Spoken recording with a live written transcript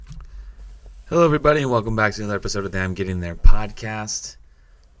Hello, everybody, and welcome back to another episode of the I'm Getting There podcast.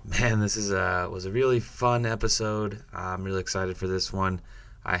 Man, this was a really fun episode. I'm really excited for this one.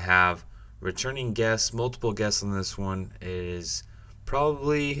 I have returning guests, multiple guests on this one. It is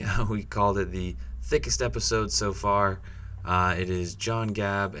probably, we called it the thickest episode so far. It is John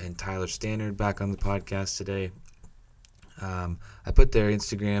Gabb and Tyler Stannard back on the podcast today. I put their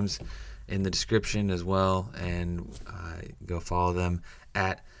Instagrams in the description as well, and go follow them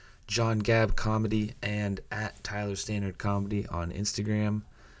at John Gabb Comedy and at Tyler Stannard Comedy on Instagram.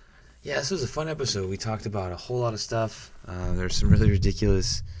 Yeah, this was a fun episode. We talked about a whole lot of stuff. There's some really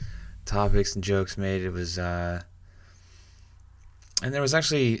ridiculous topics and jokes made. It was, and there was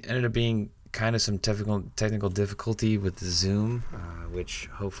actually ended up being kind of some technical difficulty with the Zoom, which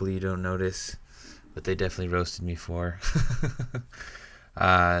hopefully you don't notice, but they definitely roasted me for.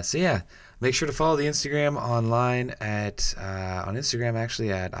 So yeah, make sure to follow the Instagram online on Instagram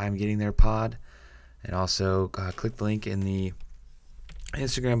actually at I'm Getting There Pod, and also click the link in the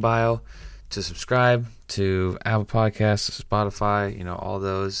Instagram bio to subscribe to Apple Podcasts, Spotify, all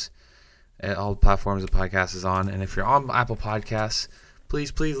those, all the platforms the podcast is on. And if you're on Apple Podcasts,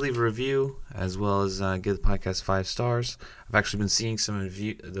 please leave a review, as well as give the podcast 5 stars. I've actually been seeing some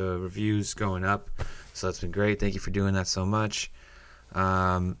the reviews going up, so that's been great. Thank you for doing that so much.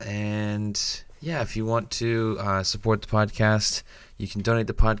 And yeah, if you want to support the podcast, you can donate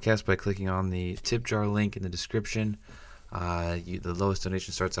the podcast by clicking on the tip jar link in the description. The lowest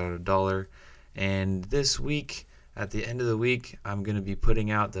donation starts out at $1. And this week, at the end of the week, I'm going to be putting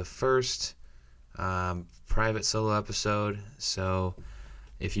out the first private solo episode. So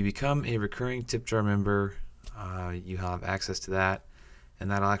if you become a recurring tip jar member, you have access to that. And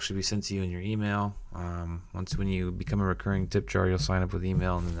that'll actually be sent to you in your email. When you become a recurring tip jar, you'll sign up with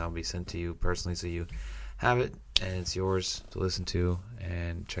email, and then that'll be sent to you personally, so you have it, and it's yours to listen to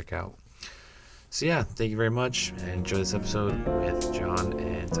and check out. So yeah, thank you very much, and enjoy this episode with John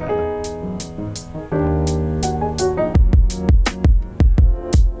and Tyler.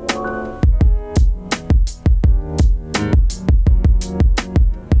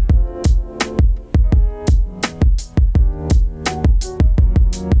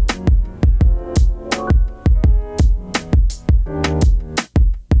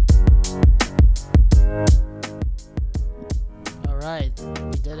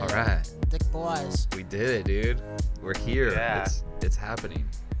 It's happening.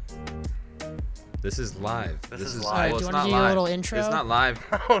 This is live. This is live. Do you want to do your little intro? It's not live.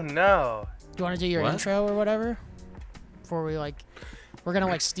 Oh no. Do you want to do your intro or whatever? Before we're gonna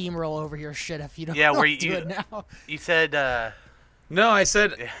steamroll over your shit if you don't do it now. You said No, I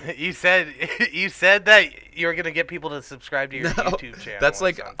said you said that you were gonna get people to subscribe to your YouTube channel. That's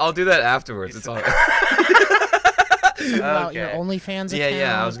I'll do that afterwards. It's all right. About your OnlyFans account?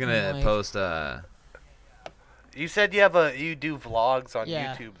 Yeah, I was gonna post You said you do vlogs on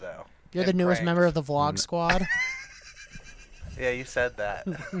YouTube though. You're the newest member of the vlog squad. Yeah, you said that.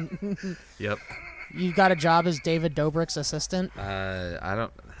 Yep. You got a job as David Dobrik's assistant? I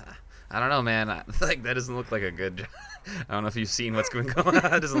don't know, man. That doesn't look like a good job. I don't know if you've seen what's going on.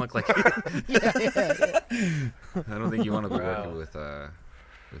 It doesn't look like Yeah. I don't think you want to be working with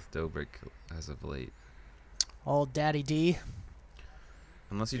Dobrik as of late. Old Daddy D.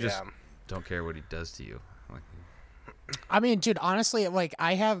 Unless you just don't care what he does to you. I mean, dude, honestly,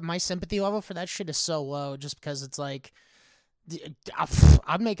 I have my sympathy level for that shit is so low, just because it's I'd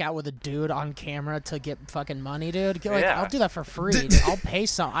make out with a dude on camera to get fucking money, dude. I'll do that for free. Dude. I'll pay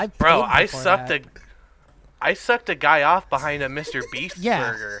some. I sucked a guy off behind a Mr. Beast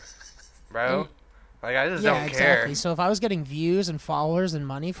burger, bro. I just don't care. Exactly. So if I was getting views and followers and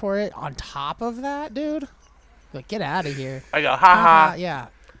money for it on top of that, dude, get out of here. I go, ha. Yeah.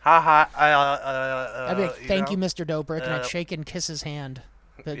 Haha. I'd be like, thank you, Mr. Dobrik, and I'd shake and kiss his hand.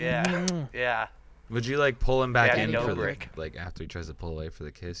 But, yeah. Would you pull him back in for Dobrik. after he tries to pull away for the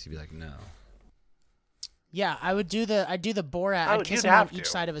kiss? You'd be like, no. Yeah, I'd do the Borat. I'd kiss him on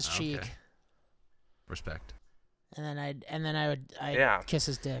each side of his cheek. Respect. And then I would kiss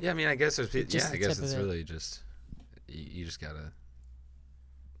his dick. Yeah, I mean, I guess there's I guess it's really just you just gotta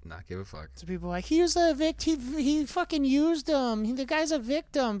not give a fuck. So people are like, he was a victim. He fucking used him. The guy's a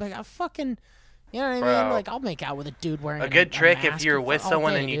victim. But I fucking, you know what I mean? I'll make out with a dude wearing a good trick if you're with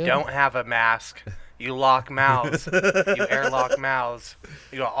someone and you don't have a mask. You lock mouths. You airlock mouths.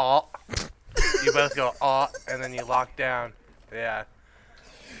 You go all. You both go all, and then you lock down. Yeah.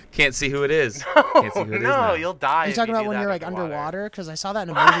 Can't see who it is. No, you'll die. You're talking about when you're underwater? Because I saw that in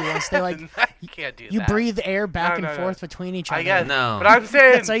a movie once. They you can't do that. You breathe air back and forth between each other. I guess. No. But I'm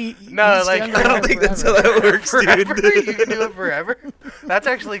saying that's how you I don't think that's how that works, forever? dude. You can do it forever. That's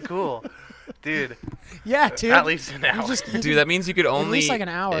actually cool. Dude. Yeah, dude. At least an hour. Dude, that means you could only... At least like an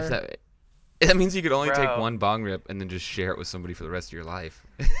hour. That means you could only take Bro. one bong rip and then just share it with somebody for the rest of your life.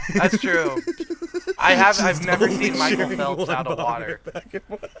 That's true. I've never seen Michael Phelps out of water.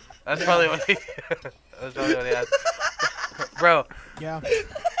 That's probably what he had. Bro. Yeah.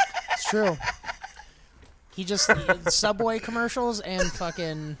 It's true. He just Subway commercials and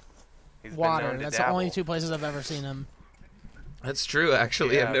fucking He's been water. known to That's the dabble. only two places I've ever seen him. That's true,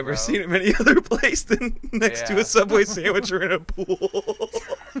 actually. Yeah, I've never bro. seen him any other place than next to Yeah. a Subway sandwich or in a pool.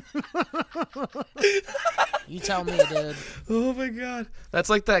 You tell me, dude. Oh my god. That's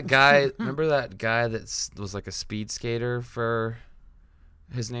like that guy. Remember that guy that was like a speed skater for...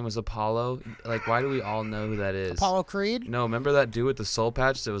 His name was Apollo? Like, why do we all know who that is? Apollo Creed? No, remember that dude with the soul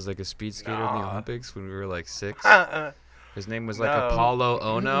patch that was like a speed skater in the Nah. Olympics when we were like 6? Uh-uh. His name was like No. Apollo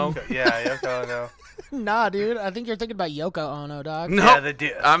Ono. Yeah, Yoko Ono. Nah, dude. I think you're thinking about Yoko Ono, dog. No, Yeah, the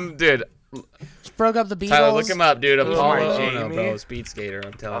dude. dude. Just broke up the Beatles. Tyler, look him up, dude. Who's Apollo my Ono, Jamie? bro. Speed skater.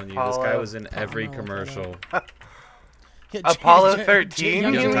 I'm telling you, this Apollo. guy was in every Apollo. commercial. Apollo 13,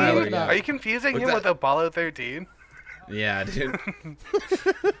 Young you mean? Tyler, yeah. Are you confusing Look him that- with Apollo 13? Yeah, dude.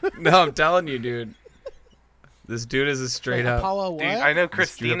 No, I'm telling you, dude. This dude is a straight up. Apollo what? Dude, I know This dude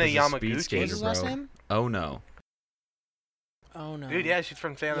Christina is a speed Yamaguchi. skater, What's his last bro. name? Oh no. Oh, no. Dude, yeah, she's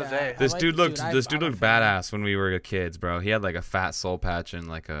from San Yeah. Jose. This like- dude looked. dude, This I'm dude a looked fan. badass when we were kids, bro. He had like a fat soul patch and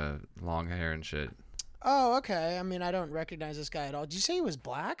like a long hair and shit. Oh, okay. I mean, I don't recognize this guy at all. Did you say he was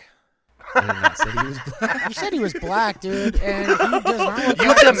black? I did not say he was black. You said he was black, dude, and he does not look You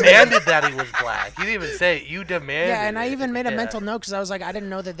black to me. demanded that he was black. You didn't even say it. You demanded Yeah, and I it. even made a Yeah. mental note because I was like, I didn't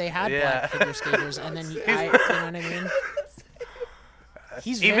know that they had Yeah. black figure skaters, and then you know what I mean?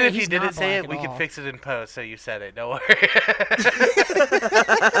 He's Even very, if you he's didn't not say it, black we at could all. fix it in post, so you said it. Don't worry.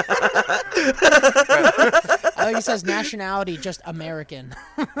 Oh, he says nationality, just American.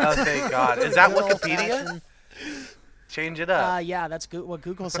 Oh, thank God. Is that Good Wikipedia? old-fashioned- Change it up. Yeah, that's what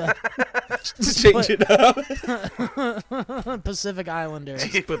Google said. Just change it up. Pacific Islander.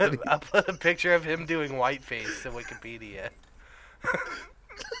 I'll put a picture of him doing whiteface to Wikipedia.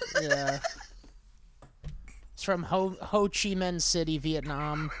 Yeah. It's from Ho Chi Minh City,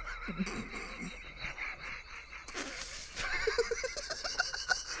 Vietnam.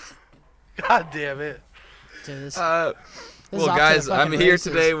 God damn it. Dude, this is Well, off to guys, the I'm fucking here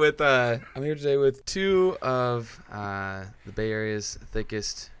races. today with two of the Bay Area's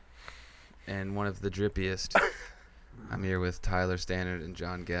thickest and one of the drippiest. I'm here with Tyler Stannard and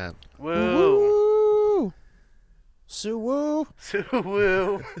John Gabb. Woo. Woo! Sue woo! Sue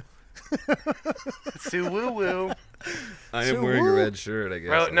woo. Sue woo woo. I So am wearing a woo. red shirt, I guess.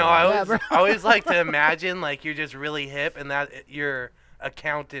 Bro, no, I Yeah, always, bro. I always like to imagine like you're just really hip and that your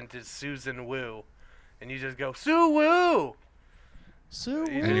accountant is Susan Woo. And you just go, Sue Woo! Sue woo!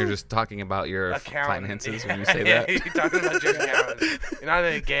 And you're just talking about your Accountant. finances when you say Yeah, that. you're talking about your accountant. You're not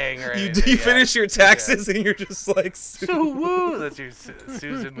in a gang or You anything. you yeah. finish your taxes and you're just like, Sue Woo! That's your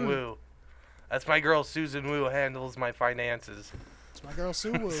Susan Woo. That's my girl Susan Woo handles my finances. It's my girl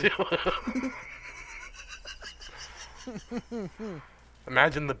Sue woo.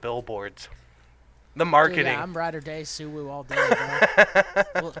 Imagine the billboards. The Dude, marketing. yeah, I'm ride or day Sue woo all day,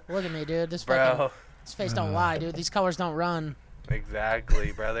 bro. look at me, dude. This face don't lie, dude. These colors don't run.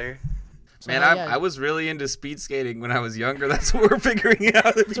 Exactly, brother. So, man, yeah, I was really into speed skating when I was younger. That's what we're figuring out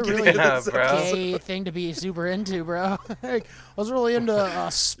at the It's a beginning really of this bro. episode. gay thing to be super into, bro. Like, I was really into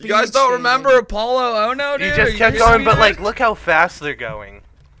speed. You guys don't skating. remember Apollo Ono, dude? You Are just kept kidding going, me, but man? like, look how fast they're going.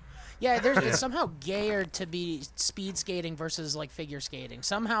 Yeah, it's somehow gayer to be speed skating versus like figure skating.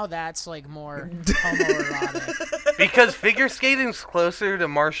 Somehow that's like more homoerotic. Because figure skating's closer to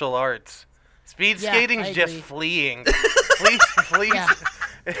martial arts. Speed Yeah, skating's I just agree. fleeing. Fleeing. Yeah.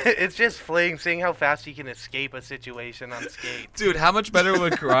 It's just fleeing, seeing how fast you can escape a situation on skates. Dude, how much better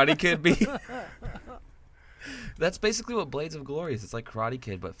would Karate Kid be? That's basically what Blades of Glory is. It's like Karate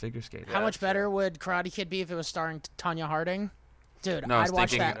Kid, but figure skating. How much better would Karate Kid be if it was starring Tanya Harding? Dude, No, I I'd was watch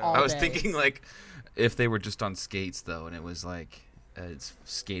thinking. that all I was day. thinking like if they were just on skates though, and it was like a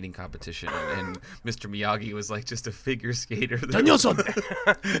skating competition, and Mr. Miyagi was like just a figure skater. Danielson,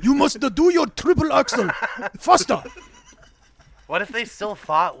 you must do your triple axel faster. What if they still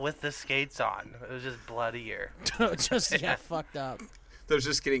fought with the skates on? It was just bloodier. Just fucked up. They're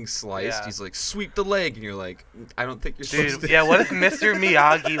just getting sliced. Yeah. He's like, sweep the leg, and you're like, I don't think you're supposed Dude, to. yeah, what if Mr.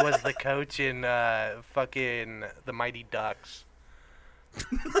 Miyagi was the coach in fucking the Mighty Ducks?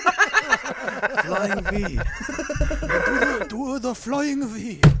 Flying V. Do the flying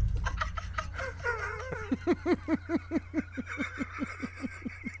V.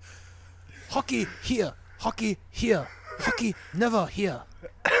 Hockey here, hockey here, hockey never here.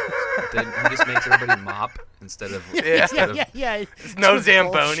 he just makes everybody mop instead of. Yeah. It's no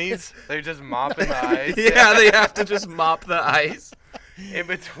Zambonis. They're just mopping the ice. Yeah, they have to just mop the ice. In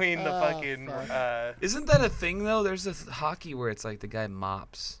between the fucking. Isn't that a thing though? There's this hockey where it's like the guy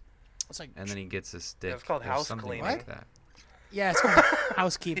mops. It's like, and then he gets a stick. Yeah, it's called There's house something cleaning. like that. yeah, it's called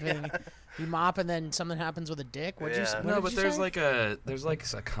housekeeping. You mop and then something happens with a dick. What No, but did there's you say? there's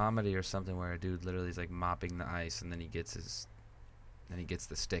a comedy or something where a dude literally is like mopping the ice and then he gets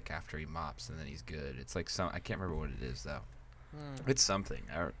the stick after he mops and then he's good. It's like I can't remember what it is though. It's something.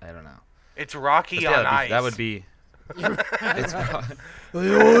 I don't know. It's Rocky on ice. That would be. It's Hey,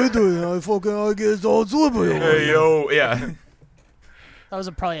 yo, yeah. That was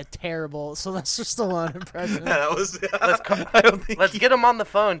probably a terrible Sylvester Stallone impression. Yeah, that was. I don't think. Let's get him on the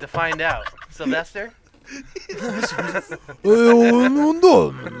phone to find out. Sylvester.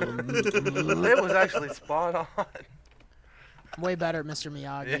 It was actually spot on. Way better, Mr.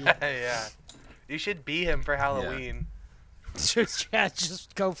 Miyagi. Yeah. You should be him for Halloween.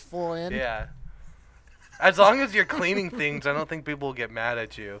 Just go full in. Yeah. As long as you're cleaning things, I don't think people will get mad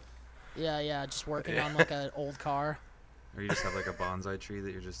at you. Yeah, just working on like an old car. Or you just have like a bonsai tree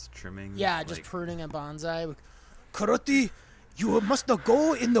that you're just trimming. Yeah, like, just pruning a bonsai. Karate, you must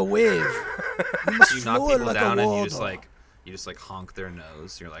go in the wave. You must you knock flow people like down a and water. you just honk their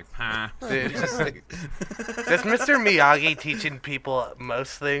nose. You're like, huh. Dude. Just like, Does Mr. Miyagi teaching people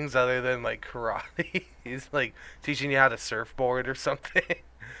most things other than like karate? He's like teaching you how to surfboard or something.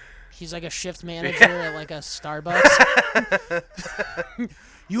 He's like a shift manager at like a Starbucks.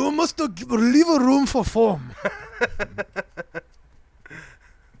 You must leave a room for foam.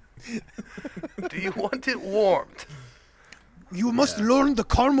 Do you want it warmed? You must learn the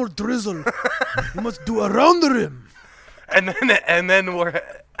caramel drizzle. You must do around the rim. And then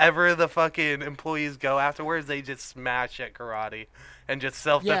wherever the fucking employees go afterwards, they just smash at karate and just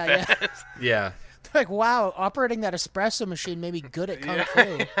self-defense. yeah. Like, wow, operating that espresso machine made me good at kung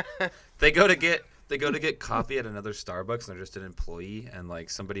fu. They go to get coffee at another Starbucks and they're just an employee and like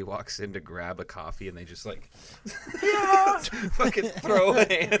somebody walks in to grab a coffee and they just like fucking throw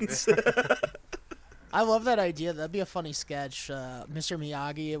hands. I love that idea. That'd be a funny sketch. Mr.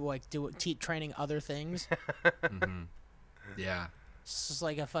 Miyagi like training other things. Mm-hmm. Yeah. It's just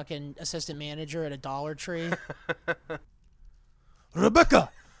like a fucking assistant manager at a Dollar Tree. Rebecca,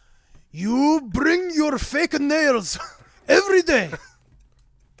 you bring your fake nails every day.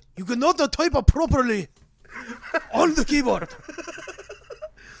 You cannot type properly on the keyboard.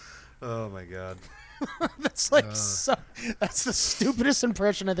 Oh my god. That's like that's the stupidest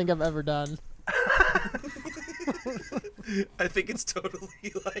impression I think I've ever done. I think it's totally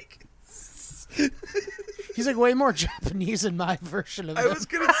like. He's like way more Japanese than my version of I him. was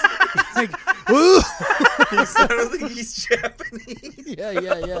gonna say. Like, I don't think he's Japanese.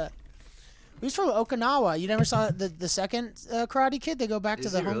 yeah. He's from Okinawa. You never saw the second Karate Kid? They go back to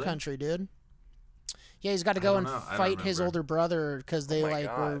the home country, dude. Yeah, he's got to go and fight his older brother because they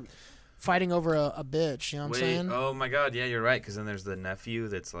were fighting over a bitch. You know what I'm saying? Oh my god, yeah, you're right. Because then there's the nephew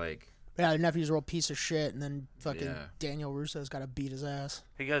that's like. Yeah, the nephew's a real piece of shit, and then fucking Daniel Russo's got to beat his ass.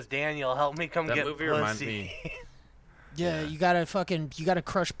 He goes, Daniel, help me come that get movie pussy. reminds me. Yeah, you gotta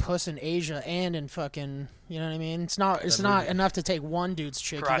crush puss in Asia and in fucking, you know what I mean? It's not enough to take one dude's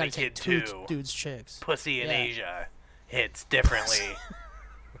chick. Karate You gotta take Kid two 2. dudes' chicks. Pussy in Asia hits differently.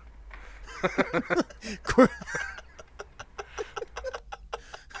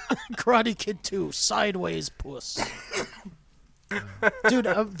 Karate Kid 2, Sideways Puss. Dude,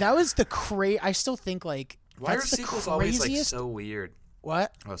 that was the I still think like Why are that's the sequels always like craziest. so weird?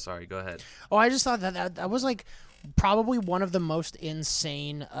 What? Oh, sorry. Go ahead. Oh, I just thought that was like probably one of the most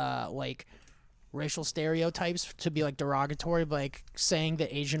insane like racial stereotypes to be like derogatory, like saying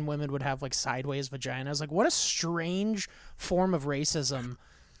that Asian women would have like sideways vaginas. Like, what a strange form of racism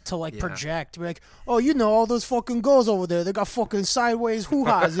to like project. Be like, oh, you know, all those fucking girls over there, they got fucking sideways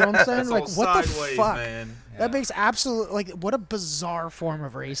hoo-has. You know what I'm saying? Like, what the fuck? Man. Yeah. That makes absolute like what a bizarre form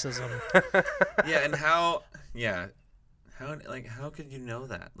of racism. Yeah, and how could you know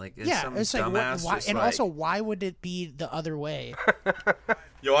that? Like, it's like why, and also why would it be the other way?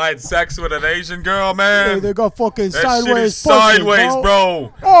 Yo, I had sex with an Asian girl, man. Hey, they got fucking that sideways. Shit is pussy, sideways,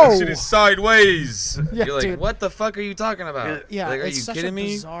 bro. Oh, that shit is sideways. Yeah, You're like, dude. what the fuck are you talking about? Yeah, like, are it's you such kidding a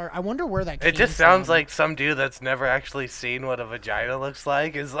me? bizarre. I wonder where that came It just sounds from. like some dude that's never actually seen what a vagina looks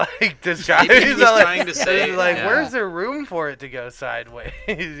like is like describing. Maybe he's trying to say, like, yeah. where's there room for it to go sideways?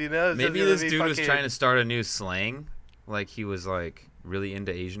 You know? It's Maybe just this gonna be dude was fucking- trying to start a new slang. Like, he was like really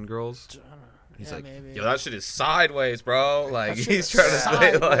into Asian girls. He's Yeah, like, maybe. yo, that shit is sideways, bro. Like, That shit he's is trying to say,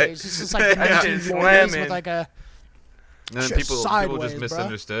 like, sideways. It's just like That shit 1940s slamming. with like a And then people just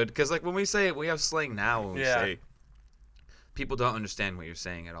misunderstood. Because, like, when we say we have slang now, when we say, people don't understand what you're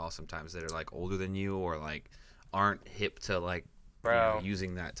saying at all sometimes that are, like, older than you or, like, aren't hip to, like,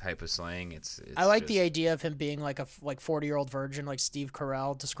 using that type of slang. I like the idea of him being like a 40-year-old virgin, like Steve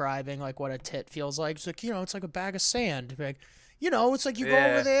Carell describing like what a tit feels like. It's like, it's like a bag of sand. Like, it's like you go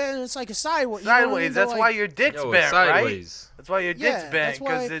over there and it's like a sideways. Sideways. That's why your dick's bent, right? That's why your dick's bent,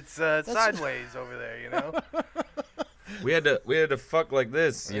 because it's sideways over there. We had to fuck like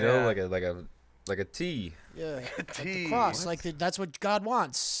this, like a T. Yeah, like the cross. Like that's what God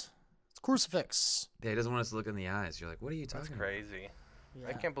wants. Crucifix. Yeah, he doesn't want us to look in the eyes. You're like, what are you talking about? That's crazy. Yeah.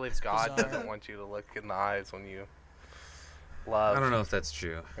 I can't believe God doesn't want you to look in the eyes when you love. I don't know if that's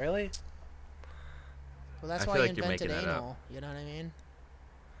true. Really? Well, that's why he invented anal. You know what I mean?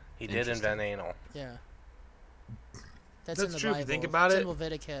 He did invent anal. Yeah. That's in the true. Bible. If you think about it. In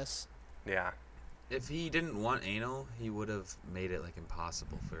Leviticus. Yeah. If he didn't want anal, he would have made it like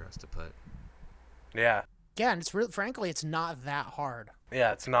impossible for us to put. Yeah. Yeah, and frankly, it's not that hard.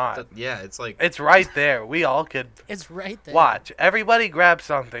 Yeah, it's not. It's like... It's right there. We all could... It's right there. Watch. Everybody grab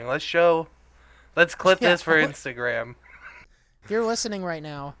something. Let's clip this for Instagram. If you're listening right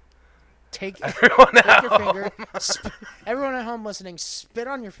now, take your finger... everyone at home listening, spit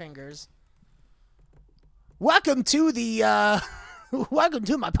on your fingers. Welcome to the... welcome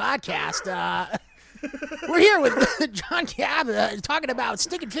to my podcast. We're here with John Cab talking about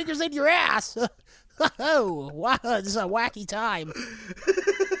sticking fingers in your ass. Oh, wow, this is a wacky time.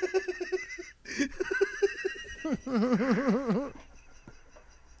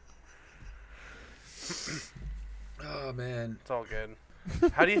 Oh, man. It's all good.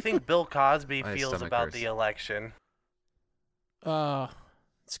 How do you think Bill Cosby feels about the election? That's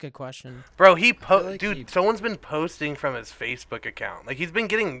a good question. Bro, someone's been posting from his Facebook account. Like, he's been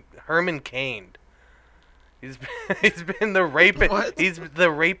getting Herman Cained. He's been the rapist. What? He's the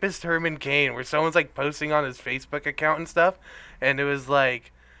rapist Herman Cain, where someone's like posting on his Facebook account and stuff, and it was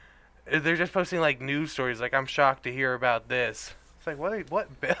like they're just posting like news stories. Like, I'm shocked to hear about this. It's like,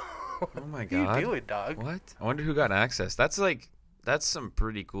 what, Bill? Oh my God! What are you doing, dog? What? I wonder who got access. That's some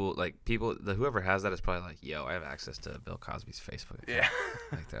pretty cool. Like, people, whoever has that is probably like, yo, I have access to Bill Cosby's Facebook account. Yeah.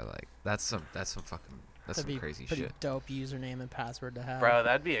 Like, they're like, that's some fucking. That's some crazy pretty shit. Dope username and password to have. Bro,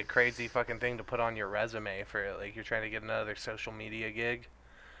 that'd be a crazy fucking thing to put on your resume for, like, you're trying to get another social media gig.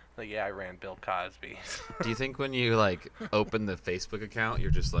 Like, yeah, I ran Bill Cosby. Do you think when you, like, open the Facebook account, you're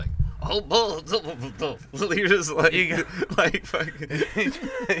just like, oh, you're just like, like fucking.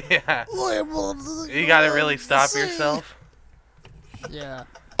 Yeah. You gotta really stop yourself. Yeah.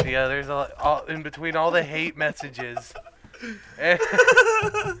 Yeah, there's in between all the hate messages.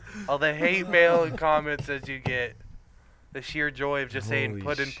 All the hate mail and comments that you get, the sheer joy of just saying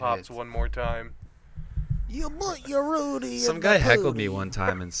 "puddin' pops" one more time. You put your Rudy. Some guy heckled me one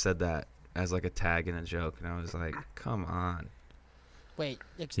time and said that as like a tag and a joke, and I was like, "Come on." Wait.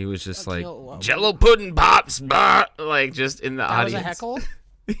 He was just like, "Jello pudding pops," bah! Like just in the audience. That was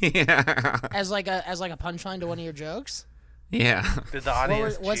a heckle. Yeah. As like a punchline to one of your jokes. Yeah. Did the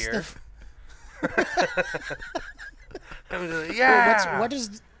audience cheer? Yeah.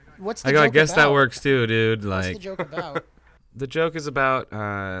 What's the joke I guess about? that works too, dude. Like, what's the joke about? The joke is about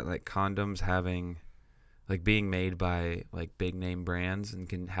like condoms having, like, being made by like big name brands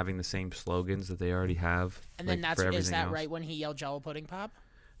and having the same slogans that they already have. And then like, is that else. Right when he yelled Jello pudding pop?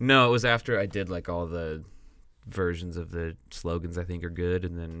 No, it was after I did like all the versions of the slogans I think are good,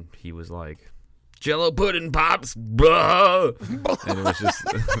 and then he was like, "Jello pudding pops," blah. And it was just.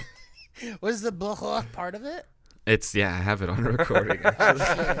 Was the blah part of it? I have it on recording.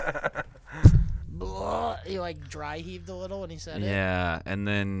 He like dry heaved a little when he said it. Yeah, and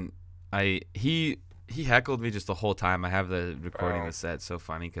then he heckled me just the whole time. I have the recording that's set. So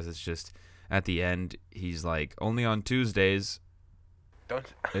funny because it's just at the end he's like, "Only on Tuesdays." I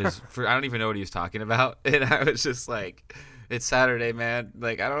don't even know what he was talking about, and I was just like, "It's Saturday, man."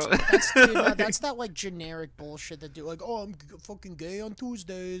 Like, I don't. That's that like generic bullshit that do like, "Oh, I'm fucking gay on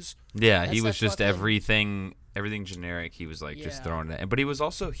Tuesdays." Yeah, he was just everything generic. He was like just throwing it, but he was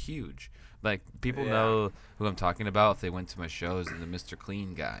also huge. Like, people know who I'm talking about if they went to my shows, and the Mr.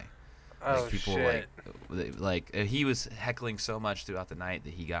 Clean guy. Oh, people shit. like he was heckling so much throughout the night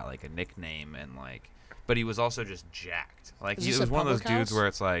that he got like a nickname, and like, but he was also just jacked. Like, he was one of those dudes where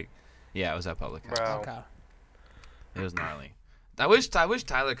it's like, yeah, it was at Public House. Bro. Okay. It was gnarly. I wish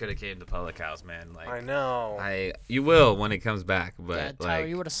Tyler could have came to Public House, man. Like, I know. You will when it comes back, but yeah, Tyler, like,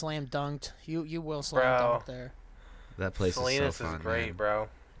 you would have slam dunked. You will slam dunk there. That place Salinas is so fun, is great, man. bro.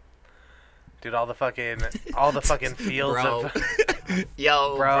 Dude, all the fucking fields Bro. of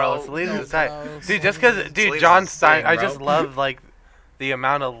Yo, bro. Selena's Yo, a type. bro. Dude, just because, dude, Selena's John insane, Stein, I bro. just love, like, the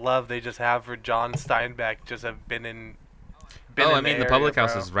amount of love they just have for John Steinbeck just have been in. Oh, I in mean, the area, public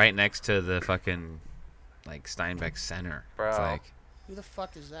house bro. is right next to the fucking, like, Steinbeck Center. Bro. It's like, Who the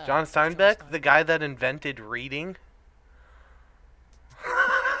fuck is that? John Steinbeck, the guy that invented reading.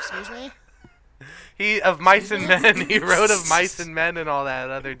 Excuse me? Of Mice and Men. He wrote of Mice and Men and all that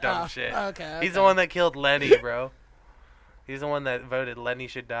other dumb shit. Okay. He's the one that killed Lenny, bro. He's the one that voted Lenny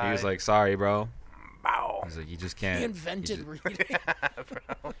should die. he was like, sorry, bro. Wow. He's like, you just can't. He invented reading.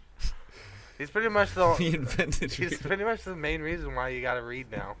 Bro. He's pretty much the. He invented He's reading. pretty much the main reason why you gotta read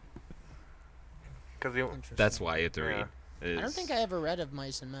now. Cause you. That's why you have to Yeah. read. I don't think I ever read of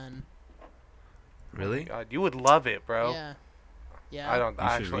Mice and Men. Really? God, you would love it, bro. Yeah. Yeah. I don't. You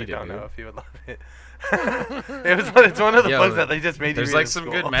I should actually read it, don't know dude. if you would love it. It's one of the Yo, books that they just made you There's read like in some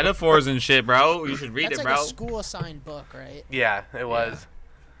school. good metaphors and shit, bro. You should read That's it, like bro. a school assigned book, right? Yeah, it was.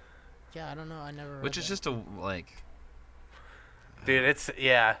 Yeah, I don't know. I never read Which is that. just a like. Dude, it's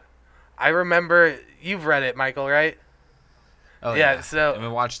yeah. I remember you've read it, Michael, right? Oh Yeah, yeah. so- and we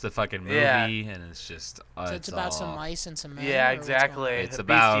watched the fucking movie, Yeah. and it's just. So it's about some mice and some men. Yeah, or what's going on? exactly. It's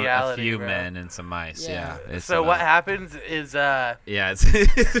about a Bestiality, few bro. men and some mice. Yeah. Yeah. It's So about, what happens is Yeah, it's.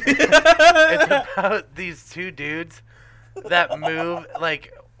 it's about these two dudes that move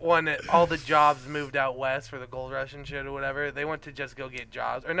like when all the jobs moved out west for the gold rush and shit or whatever. They went to just go get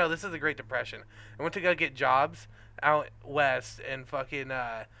jobs. Or no, this is the Great Depression. They went to go get jobs out west, and fucking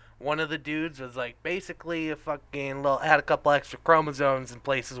one of the dudes was like basically a fucking little had a couple extra chromosomes in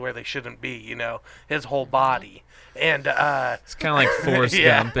places where they shouldn't be. You know, his whole body. And It's kind of like Forrest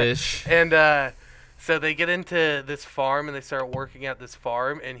Yeah. Gump-ish. and so they get into this farm and they start working at this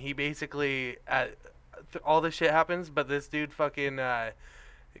farm, and he basically all this shit happens, but this dude fucking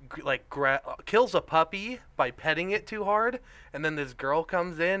kills a puppy by petting it too hard, and then this girl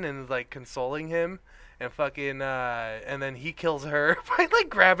comes in and is like consoling him, and fucking and then he kills her by like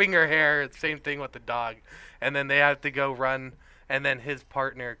grabbing her hair. Same thing with the dog, and then they have to go run, and then his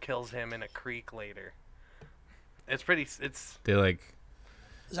partner kills him in a creek later. It's pretty. It's They like.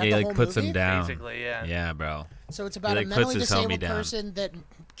 Is that He the like whole puts movie? him down. basically yeah. Yeah, bro. So it's about like, a puts mentally his homie disabled down. person that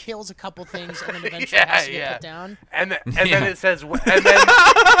kills a couple things and then eventually Yeah, has to get yeah. put down. And Yeah. then it says,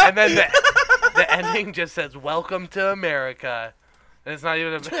 and then the ending just says, "Welcome to America," and it's not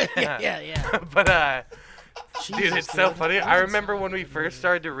even a yeah. But Jesus, dude, it's so dude. funny. I remember when we first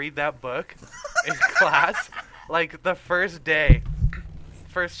started to read that book in class, like the first day,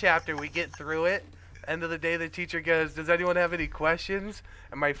 first chapter, we get through it. End of the day, the teacher goes, "Does anyone have any questions?"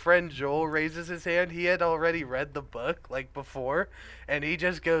 And my friend Joel raises his hand. He had already read the book like before, and he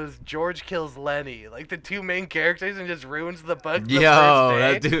just goes, "George kills Lenny," like the two main characters, and just ruins the book. The Yo, first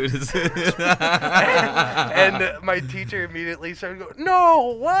that day. dude is. And my teacher immediately started going,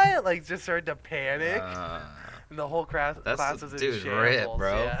 "No, what?" Like just started to panic, and the whole class That's was in dude, shambles. rip,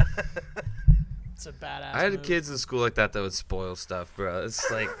 bro. Yeah. It's a badass. I had movie. kids in school like that would spoil stuff, bro. It's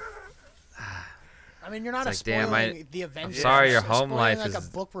like, I mean, you're not It's a like, damn, spoiling the Avengers. sorry, You're your home spoiling, life like is-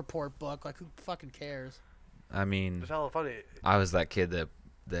 a book report book. Like who fucking cares? I mean, It's hella funny. I was that kid that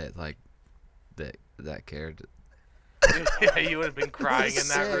cared. Yeah, you would have been crying in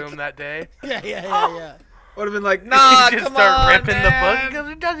that Sick. room that day. Yeah. Would have been like, nah, you just come start on, ripping man. the book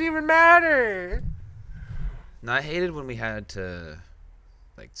because it doesn't even matter. No, I hated when we had to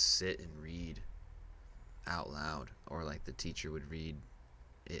like sit and read out loud, or like the teacher would read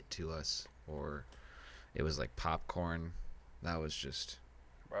it to us, or it was like popcorn. That was just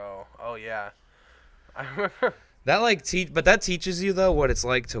Bro, oh yeah. I remember. that like but that teaches you though what it's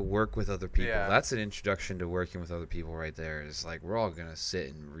like to work with other people. Yeah. That's an introduction to working with other people right there. It's like we're all gonna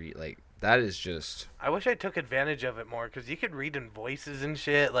sit and read. Like that is just I wish I took advantage of it more because you could read in voices and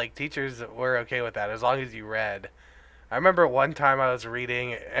shit. Like teachers were okay with that as long as you read. I remember one time I was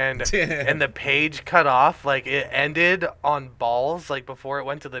reading and and the page cut off, like it ended on balls, like before it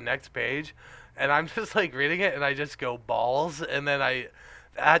went to the next page, and I'm just like reading it and I just go balls, and then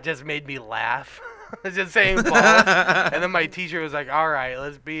that just made me laugh. It's just saying balls, and then my teacher was like, "All right,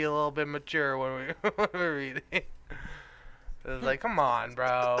 let's be a little bit mature when we're reading." It was like, "Come on,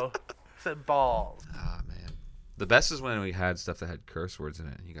 bro." I said balls. ah man. The best is when we had stuff that had curse words in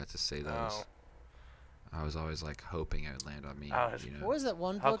it, and you got to say those. Oh. I was always like hoping it would land on me. Oh, it's- you know? What was that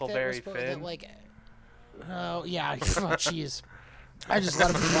one book that Huckleberry was supposed that Finn? like? Oh yeah. Oh jeez. I just let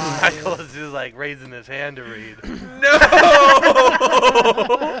him fly. Michael is just like raising his hand to read.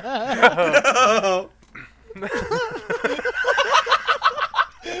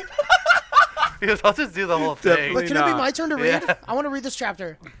 Because I'll just do the whole thing. But can it be my turn to read? Yeah. I want to read this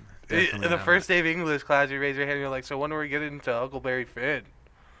chapter. Definitely the not. first day of English class, you raise your hand and you're like, so when are we getting into Huckleberry Finn?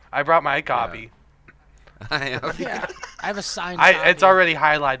 I brought my copy. I already Yeah, I have a signed copy. It's already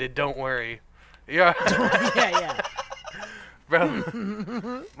highlighted, don't worry. Yeah. yeah.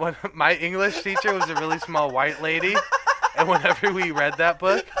 Bro, my English teacher was a really small white lady, and whenever we read that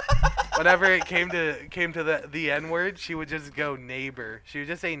book, whenever it came to the N word, she would just go neighbor. She would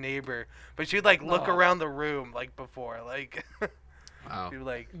just say neighbor, but she'd like look Oh. around the room like before, like Wow. she would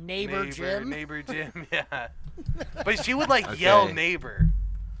like Neighbor Jim? neighbor Jim, yeah. But she would like Okay. yell neighbor.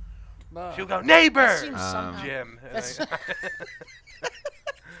 Ugh. She would go neighbor That seems somehow- Jim. And That's-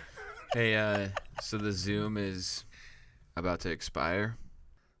 Hey, so the Zoom is about to expire.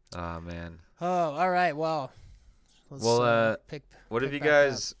 Oh man. Oh, all right. Well, let's, Well, pick. What have pick you back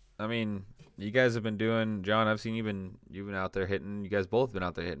guys? I mean, you guys have been doing. John, I've seen you've been out there hitting. You guys both been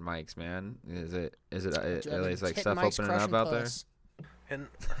out there hitting mics, man. Is it? up. Is like Hitting stuff mics, opening up crushing out there? puss. and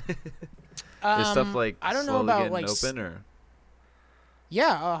Is stuff like I don't know slowly about getting like open or?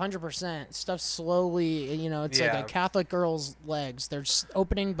 Yeah, 100%. Stuff slowly, it's like Yeah. a Catholic girl's legs. They're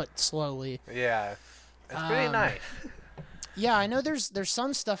opening, but slowly. yeah, it's pretty nice. Yeah, I know there's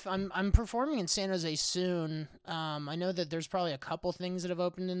some stuff. I'm performing in San Jose soon. I know that there's probably a couple things that have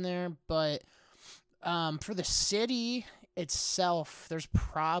opened in there, but for the city itself, there's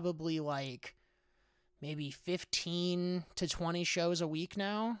probably like maybe 15 to 20 shows a week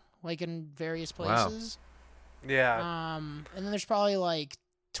now, like in various Wow. places. Yeah. And then there's probably like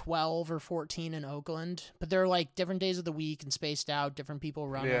 12 or 14 in Oakland, but they're like different days of the week and spaced out, different people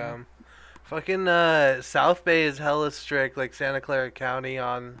running. Yeah. Fucking South Bay is hella strict, like Santa Clara County,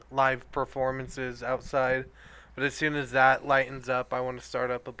 on live performances outside. But as soon as that lightens up, I want to start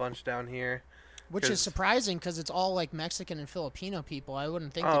up a bunch down here. Which is 'Cause- surprising because it's all like Mexican and Filipino people. I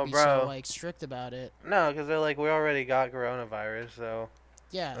wouldn't think Oh, they'd be so bro. like strict about it. No, because they're like, we already got coronavirus, so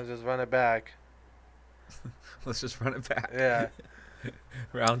Yeah. let's just run it back. Let's just run it back. Yeah.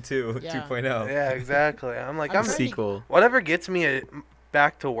 Round 2, Yeah. 2.0. Yeah, exactly. I'm like, I'm I'm trying to- Sequel. whatever gets me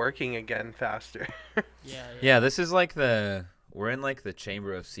back to working again faster. Yeah. Yeah, this is like we're in like the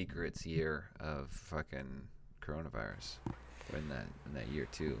Chamber of Secrets year of fucking coronavirus. We're in that year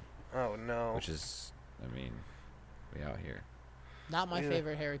too, Oh no. which is, I mean, we out here. Not my Yeah.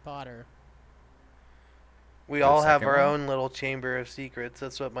 favorite Harry Potter. We The all have second our one? own little chamber of secrets.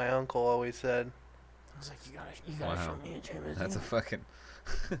 That's what my uncle always said. I was like, you gotta Wow. show me a James. That's a fucking.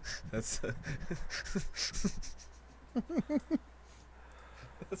 That's.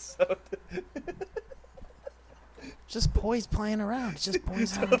 That's so. Just boys playing around. It's just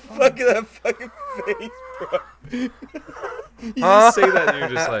boys having fun. Fuck that fucking face, bro. You just say that and you're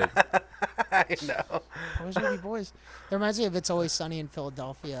just like. I know. Boys will be boys. That reminds me of It's Always Sunny in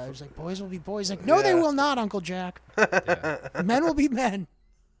Philadelphia. It was like, boys will be boys. Like, no, they Yeah. will not, Uncle Jack. Yeah. Men will be men.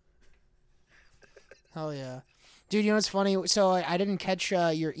 Hell yeah. Dude, you know what's funny? So I didn't catch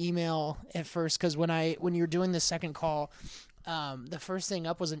your email at first because when you were doing the second call, the first thing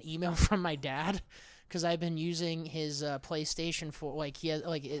up was an email from my dad because I've been using his PlayStation for like he has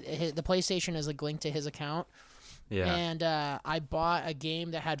like the PlayStation is like linked to his account. Yeah. And I bought a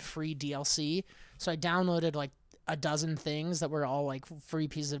game that had free DLC. So I downloaded like a dozen things that were all like free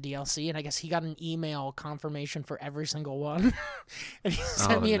pieces of DLC. And I guess he got an email confirmation for every single one. And he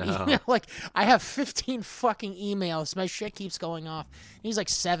sent Oh, me an no. email. Like, I have 15 fucking emails. My shit keeps going off. He's like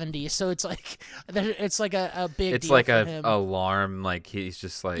 70. So it's like a big It's deal like for a him. alarm. Like he's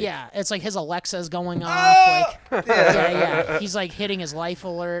just like. Yeah, it's like his Alexa's going off. Like, yeah. He's like hitting his life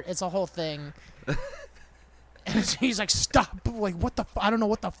alert. It's a whole thing. And so he's like, stop. Like, what the? I don't know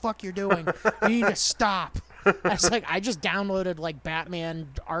what the fuck you're doing. You need to stop. I was like, I just downloaded like Batman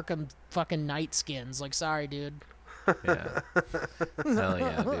Arkham fucking Knight skins. Like, sorry, dude. Yeah. Hell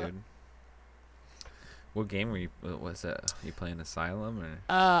yeah, dude. What game were you? What's that? You playing Asylum or?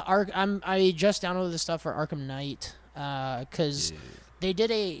 I just downloaded the stuff for Arkham Knight. Cause they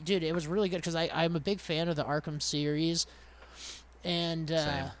did it was really good because I'm a big fan of the Arkham series, and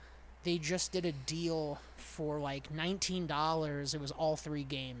Same. they just did a deal for like $19. It was all 3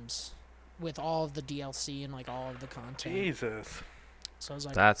 games with all of the DLC and like all of the content. Jesus. So I was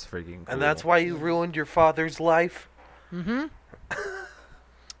like, That's freaking cool. And that's why you ruined your father's life? mm-hmm.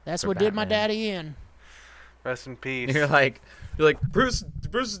 That's For what did my Batman. daddy in. Rest in peace. You're like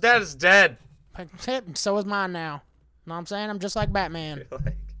Bruce's dad is dead. And so is mine now. Know what I'm saying? I'm just like Batman. You're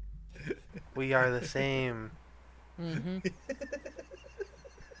like, We are the same. Mm-hmm.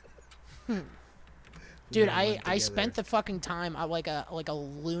 Dude, Yeah, I went together. spent the fucking time like a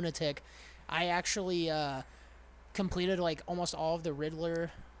lunatic. I actually completed like almost all of the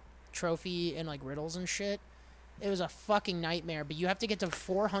Riddler trophy and like riddles and shit. It was a fucking nightmare, but you have to get to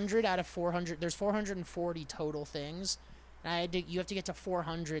 400 out of 400. There's 440 total things. And you have to get to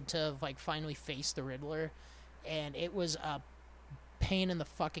 400 to like finally face the Riddler. And it was a pain in the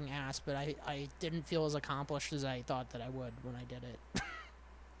fucking ass, but I didn't feel as accomplished as I thought that I would when I did it.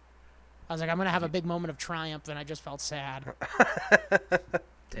 I was like, I'm going to have a big moment of triumph, and I just felt sad.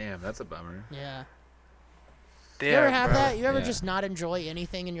 Damn, that's a bummer. Yeah. Damn, You ever have bro. that? You ever Yeah. just not enjoy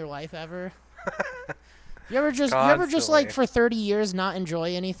anything in your life ever? You ever just like Constantly. for 30 years not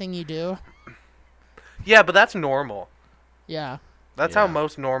enjoy anything you do? Yeah, but that's normal. Yeah. That's how Yeah.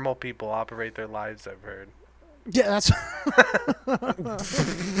 most normal people operate their lives, I've heard. Yeah, that's.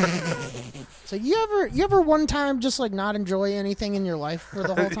 So you ever one time just like not enjoy anything in your life for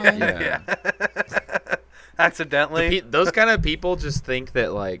the whole time? Yeah. Accidentally. Those kind of people just think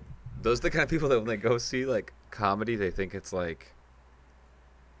that like those are the kind of people that when they go see like comedy, they think it's like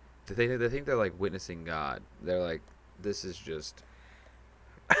they think they're like witnessing God. They're like, this is just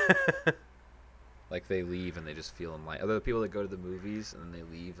like they leave and they just feel enlightened. Other people that go to the movies and then they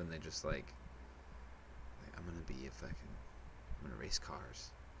leave and they just like I'm gonna be I'm gonna race cars.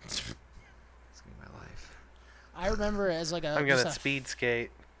 It's gonna be my life. I remember as like a. I'm just gonna a- speed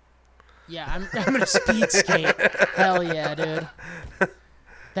skate. Yeah, I'm gonna speed skate. Hell yeah, dude.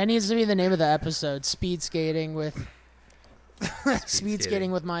 That needs to be the name of the episode. Speed skating with. Speed skating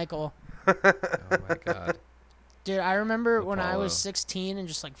skating. with Michael. Oh my god. Dude, I remember when I was Apollo. 16 and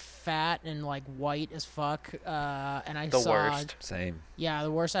just like fat and like white as fuck, and I The saw worst. Same. yeah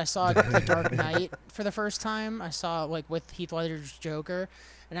the worst. I saw The Dark Knight for the first time. I saw like with Heath Ledger's Joker,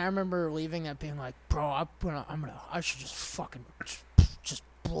 and I remember leaving that being like, bro, I should just fucking just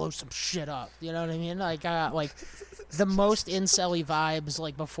blow some shit up. You know what I mean? Like I got like the most incel-y vibes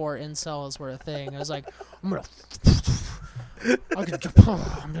like before incels were a thing. I was like, I'm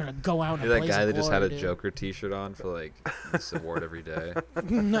gonna go out and You're that blaze guy of that just had glory, a dude. Joker T-shirt on for like this award every day.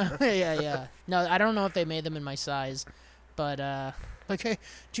 No, yeah. No, I don't know if they made them in my size, but like, hey,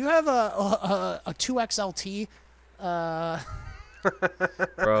 do you have a 2XLT?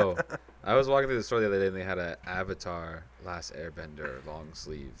 Bro, I was walking through the store the other day and they had an Avatar Last Airbender long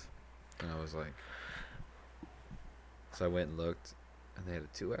sleeve, and I was like, so I went and looked, and they had a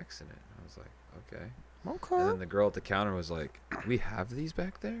 2X in it. I was like, okay. Okay. And then the girl at the counter was like, "We have these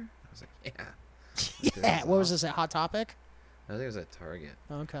back there?" I was like, "Yeah." Yeah. What was this at Hot Topic? I think it was at Target.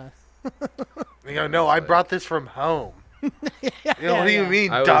 Okay. You go, no, I brought this from home. You know, what do you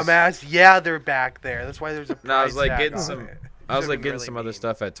mean, I was- dumbass? Yeah, they're back there. That's why there's a price No, I was like tag getting on some. it. I was Should've like been getting really some other mean.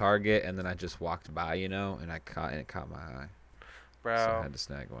 stuff at Target, and then I just walked by, and it caught my eye, Bro, so I had to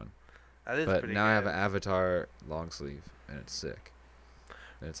snag one. that is But pretty now good. I have an Avatar long sleeve, and it's sick.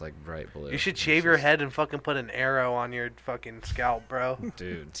 And it's like bright blue. You should and it's shave your just- head and fucking put an arrow on your fucking scalp, bro.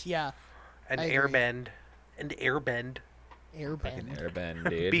 dude. Yeah. And I agree. airbend. And airbend. Fucking Airbend. airbend,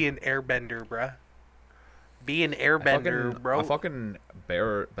 dude. Be an airbender, bruh. Be an I airbender, bro. fucking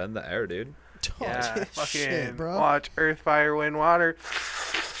bend the air, dude. Yeah, fucking Shit, bro. watch Earth, Fire, Wind, Water.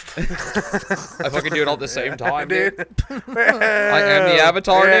 I fucking do it all at the same time, dude. I am I the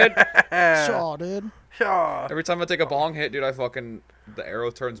Avatar, dude. Shaw, dude. Shaw. Every time I take a bong hit, dude, the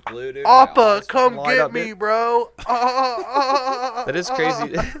arrow turns blue, dude. My Appa, eyes come fucking light get up, me, dude. bro. That is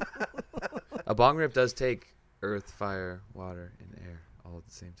crazy. A bong rip does take earth, fire, water, and air all at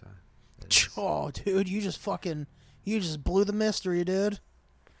the same time. That is- Shaw, dude. You just blew the mystery, dude.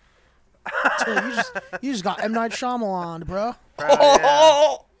 Dude, you just got M. Night Shyamalan, bro. Bro,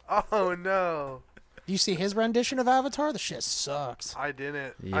 yeah. Oh no, Do you see his rendition of Avatar? The shit sucks. I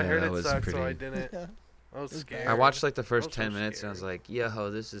didn't. Yeah, I heard that it was sucked, so pretty- I didn't. Yeah. I was scared. I watched like the first Those were 10 minutes and I was scary. like, yo,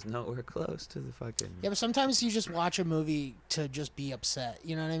 this is nowhere close to the fucking. Yeah, but sometimes you just watch a movie to just be upset.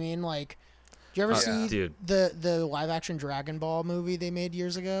 You know what I mean? Like, do you ever Oh, see dude. the live action Dragon Ball movie they made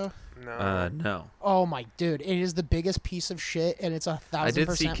years ago? No. No. Oh my dude, it is the biggest piece of shit, and it's 1,000% I did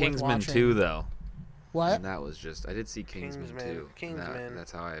see worth Kingsman watching. 2, though. What? And that was just, I did see Kingsman, Kingsman, 2. and Kingsman.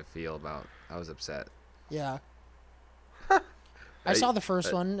 That's how I feel about, I was upset. Yeah. I- I saw the first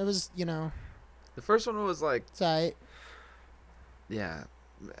I- one. It was, The first one was like, it's alright. yeah.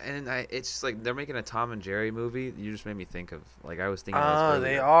 And it's just like, they're making a Tom and Jerry movie. You just made me think of, like, I was thinking of this Oh, earlier.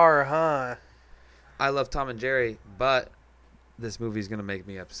 they are, huh? I love Tom and Jerry, but this movie's going to make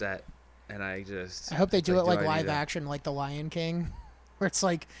me upset. And I I hope they it's do it like I live need to- action, like The Lion King, where it's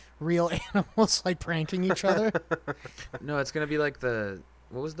like real animals like pranking each other. No, it's going to be like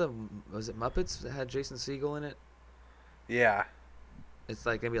was it Muppets that had Jason Segel in it? Yeah. It's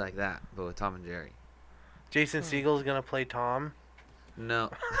like going to be like that, but with Tom and Jerry. Jason Segel's gonna play Tom. No.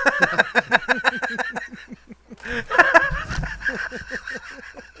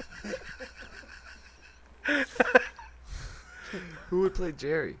 would play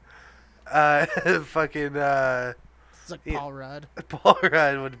Jerry? Fucking It's like Yeah. Paul Rudd. Paul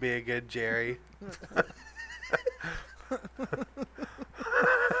Rudd would be a good Jerry.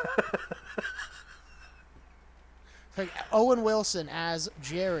 Like Owen Wilson as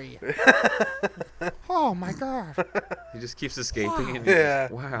Jerry. Oh my God! He just keeps escaping. And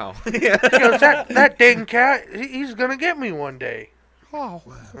Yeah. Wow. He goes, that dang cat, he's gonna get me one day. Oh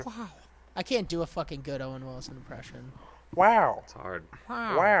wow! I can't do a fucking good Owen Wilson impression. Wow. It's hard.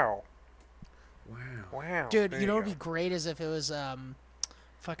 Wow. Wow. Wow. Wow. Dude, There you know go. what'd be great is if it was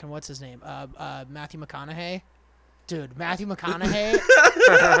fucking what's his name? Matthew McConaughey. Dude, Matthew McConaughey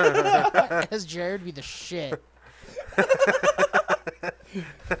as Jared would be the shit.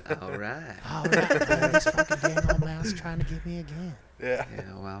 All right. Oh, this fucking dang old mouse trying to get me again. Yeah.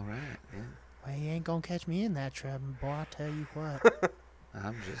 Yeah. Well, all right. Yeah. Well, he ain't gonna catch me in that trap, boy. I tell you what.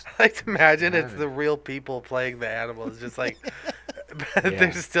 I'm just. I like to imagine it's Got it. the real people playing the animals. Just like Yeah.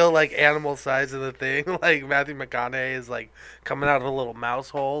 there's still like animal size of the thing. Like Matthew McConaughey is like coming out of a little mouse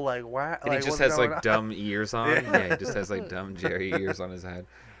hole. Like what? And he like, just what's has going like on? dumb ears on. Yeah. Yeah. He just has like dumb Jerry ears on his head.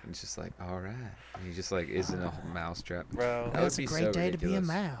 And it's just like, all right. And he just like is in a mouse trap. Bro. That would It's a be great so day to be a ridiculous.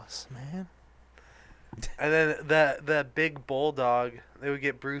 mouse, man. And then the big bulldog, they would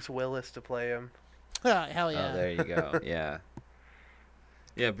get Bruce Willis to play him. Hell yeah. Oh, there you go. Yeah.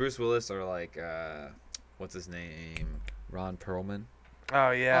 Yeah, Bruce Willis or like, what's his name? Ron Perlman. Oh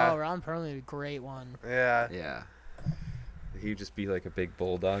yeah. Oh, Ron Perlman would be a great one. Yeah. Yeah. He'd just be like a big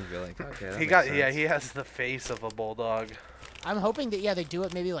bulldog. Be like, okay. That He makes got sense. he has the face of a bulldog. I'm hoping that they do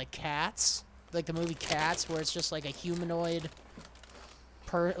it maybe like Cats, like the movie Cats, where it's just like a humanoid,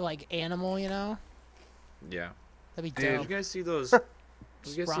 like animal, you know? Yeah. That'd be Dude. Did dope. you guys see those? Did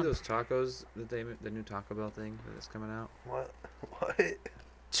you guys see Ron- those tacos that the new Taco Bell thing that's coming out? What? What?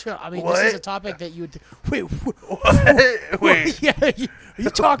 I mean, this is a What? topic that you would. Wait, What? Wait. yeah, are you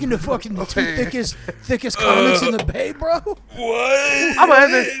talking to fucking the two thickest comics in the Bay, bro? What? I'm gonna have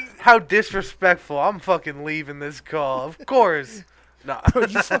to, how disrespectful. I'm fucking leaving this call. Of course. Nah. Bro,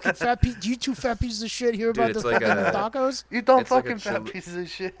 you fucking you two fat pieces of shit hear Dude, about it's the like fucking a- tacos? You don't It's like a fucking fat chili- pieces of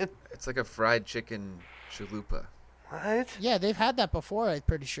shit. It's like a fried chicken chalupa. What? Yeah, they've had that before. I'm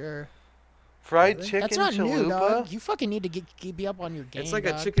pretty sure. Fried Really? chicken That's not chalupa? new, dog. You fucking need to be up on your game. It's like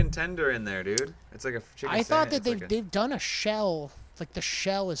dog. a chicken tender in there, dude. It's like a chicken. I thought that sandwich. they've done a shell. Like the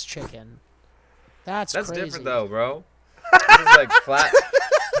shell is chicken. That's That's crazy. different though, bro. This is like flat.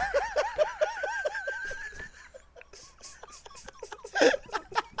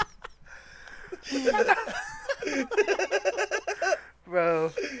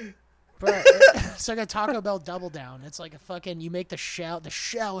 Bro. Bro, it's like a Taco Bell Double Down. It's like a fucking. You make the shell. The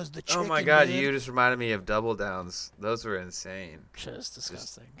shell is the chicken. Oh my god, dude. you just reminded me of Double Downs. Those were insane. Just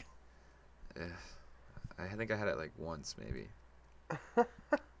disgusting. Ugh. I think I had it like once, maybe.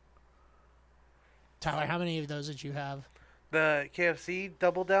 Tyler, how many of those did you have? The KFC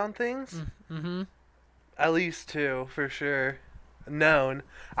double down things? Mm-hmm. At least 2, for sure. Known.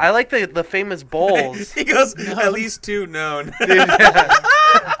 I like the famous bowls. He goes, No. at least 2 known. Dude, yeah.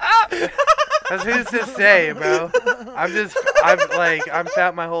 That's who's to say, bro. I'm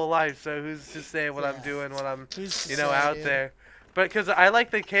fat my whole life, so who's to say what I'm Yeah. doing when I'm, Who's to you know, say, out dude? there. But because I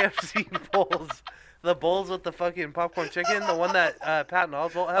like the KFC bowls. The bowls with the fucking popcorn chicken, the one that Patton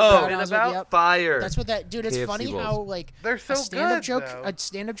Oswalt has Oh. written Patton Oswalt, about. yep. Fire. That's what that dude. It's KFC funny bowls. how like They're so a stand-up good, joke. though. A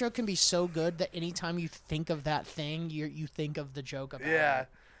stand-up joke can be so good that anytime you think of that thing, you think of the joke about Yeah. it.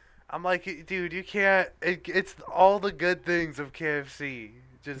 I'm like, dude, you can't. It's all the good things of KFC.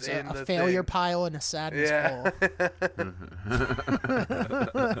 Just It's in a the failure thing. pile and a sadness Yeah. bowl.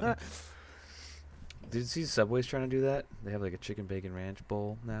 Did you see Subway's trying to do that? They have like a chicken bacon ranch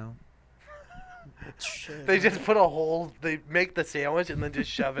bowl now. Shit. They just put a hole. They make the sandwich and then just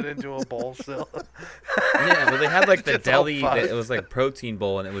shove it into a bowl still. Yeah, but they had like the It's all deli. fucked. It was like protein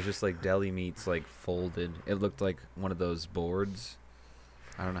bowl, and it was just like deli meats like folded. It looked like one of those boards.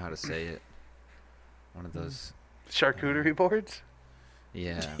 I don't know how to say it. One of those. Charcuterie boards.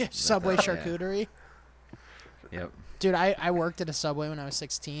 Yeah. Subway yeah. charcuterie. Yep. Dude, I worked at a Subway when I was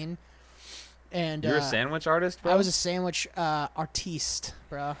 16, and You're a sandwich artist, bro. I was a sandwich artiste,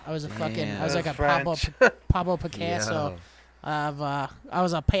 bro. I was a fucking. I was like a French. Pablo Picasso. Yo. I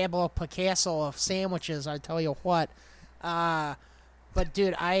was a Pablo Picasso of sandwiches. I tell you what. But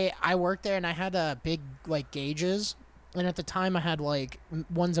dude, I worked there and I had big like gauges, and at the time I had like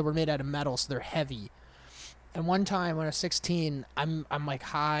ones that were made out of metal, so they're heavy. And one time when I was 16, I'm like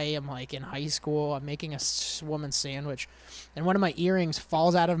high. I'm like in high school. I'm making a woman's sandwich, and one of my earrings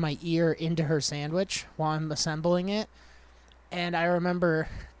falls out of my ear into her sandwich while I'm assembling it. And I remember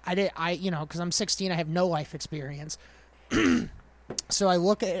because I'm 16, I have no life experience. So I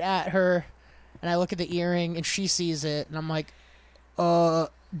look at her, and I look at the earring, and she sees it, and I'm like, do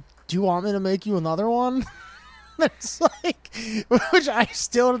you want me to make you another one? It's like, which I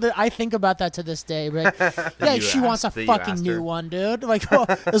think about that to this day. But yeah, You she wants a asked- that you fucking asked new her. one, dude. Like, oh,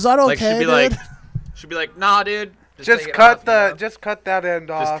 is that okay, Like she'd be dude? she'd be like, nah, dude. Just take it cut off, you know? just cut that end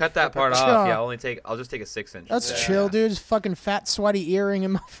off. Just cut that part Sure. off. Yeah, I'll just take a 6-inch. That's instead. chill, dude. Just fucking fat, sweaty earring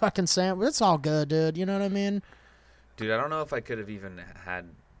in my fucking sandwich. It's all good, dude. You know what I mean? Dude, I don't know if I could have even had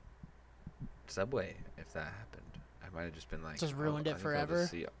Subway if that happened. I might have just been like, Just ruined it I think forever?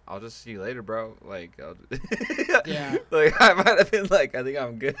 I'll just see you later, bro. Like, Yeah. Like, I might have been like, I think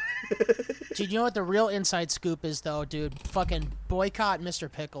I'm good. Dude, you know what the real inside scoop is, though, dude? Fucking boycott Mr.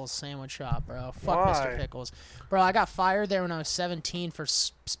 Pickles sandwich shop, bro. Fuck Why? Mr. Pickles. Bro, I got fired there when I was 17 for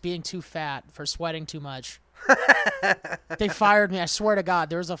being too fat, for sweating too much. They fired me, I swear to God.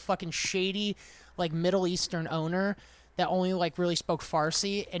 There was a fucking shady, like, Middle Eastern owner that only, like, really spoke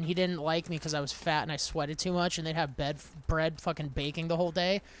Farsi, and he didn't like me because I was fat and I sweated too much, and they'd have bread fucking baking the whole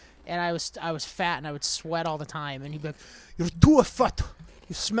day. And I was fat and I would sweat all the time, and he'd be like, "You're too fat.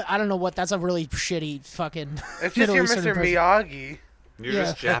 I don't know what. That's a really shitty fucking. It's just Middle your Eastern Mr. person. Miyagi. You're Yeah.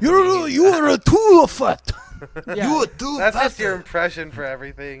 just Japanese. You're too fat. Yeah. too That's just your impression for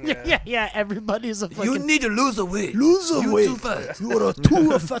everything. Yeah. Everybody's a fucking. need to lose a weight. Lose a weight. too fat. You are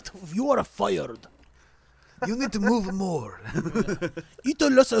too fat. You are fired. You need to move more. Eat a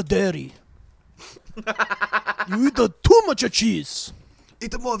less of dairy. You eat too much cheese.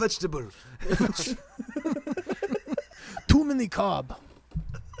 Eat more vegetable. Too many carb.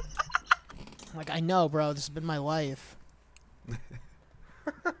 Like, I know, bro. This has been my life.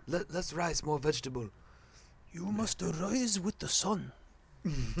 Let's rice more vegetable. You must rise with the sun.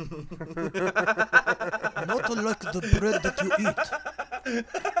 Not like the bread that you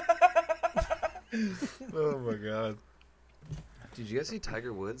eat. Oh my god. Did you guys see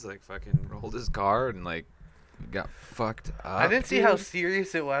Tiger Woods like fucking rolled his car and like got fucked up? I didn't see how dude?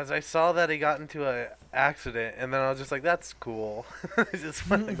 serious it was. I saw that he got into a accident, and then I was just like, "That's cool." I just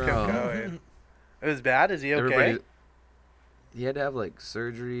want to keep Bro. going. It was bad. Is he okay? Everybody, he had to have like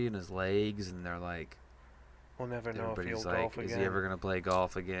surgery in his legs, and they're like, We'll never know if he'll everybody's like, golf is again. he ever gonna play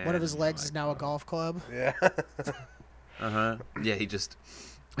golf again? One of his And legs like, is now a oh. golf club. Yeah. Yeah, he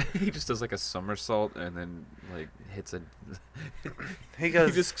just does like a somersault and then like hits a. He He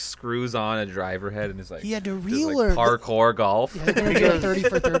goes. just screws on a driver head and is like, He had to does, reel like her. parkour golf. Yeah, they're gonna do a 30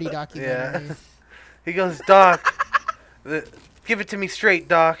 for 30 documentary. Yeah. He goes, Doc. Give it to me straight,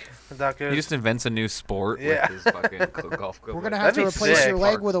 Doc. The Doc goes. He just invents a new sport Yeah. with his fucking golf club. We're gonna have to That'd be replace sick. your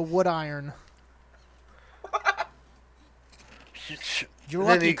leg with a wood iron. You're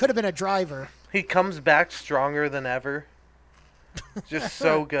Then lucky. he- It could have been a driver. He comes back stronger than ever. Just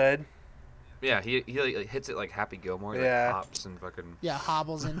so good. Yeah, he like, hits it like Happy Gilmore. He, Yeah. like, hops and fucking. Yeah,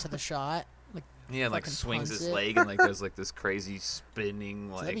 hobbles into the shot. Like, Yeah, like fucking swings punts his it. leg and like does like this crazy spinning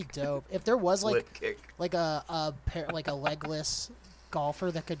that'd be like dope. If there was flip like kick. a pair, like a legless golfer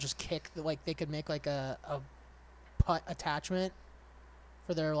that could just kick, like they could make like a putt attachment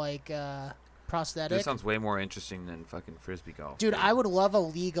for their like prosthetic. This sounds way more interesting than fucking frisbee golf. Dude, I would love a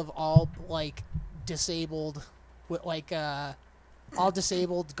league of all like disabled, with like all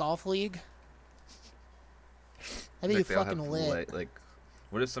disabled golf league. That'd be Like, they all fucking have lit. like,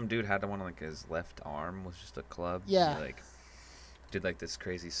 what if some dude had one on like his left arm was just a club? and Yeah. He, like, did like this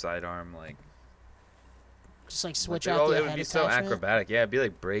crazy sidearm like. Just like switch like, out the it would head be so attachment. acrobatic. Yeah, it'd be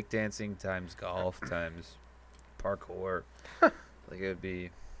like breakdancing times golf times parkour. Like it would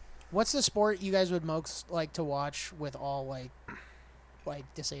be. What's the sport you guys would most like to watch with all like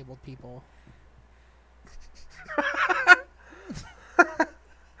disabled people?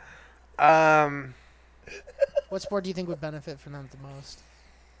 What sport do you think would benefit from them the most?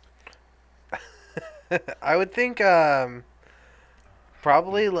 I would think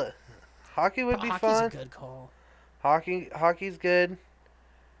probably hockey would be Hockey's fun. a good call. Hockey's good.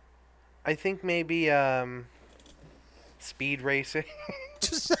 I think maybe speed racing.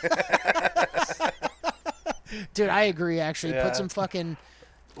 Dude, I agree. Actually, Yeah. put some fucking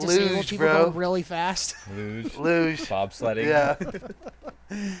disabled Luge, people bro. going really fast. Luge. Bobsledding. Yeah.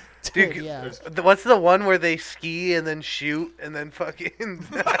 Dude, Dude, yeah. What's the one where they ski and then shoot and then fucking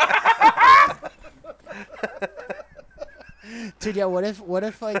Dude, yeah. What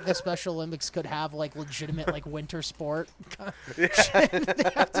if like the Special Olympics could have like legitimate like winter sport? They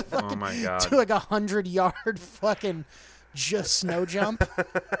have to Oh fucking my god. do like 100-yard fucking just snow jump.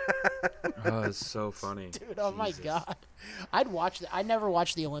 Oh, it's so funny. Dude, oh my Jesus. god. I'd watch that. I never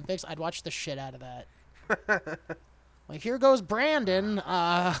watched the Olympics. I'd watch the shit out of that. Like, here goes Brandon,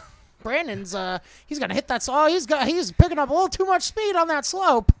 Brandon's he's gonna hit that slope. He's picking up a little too much speed on that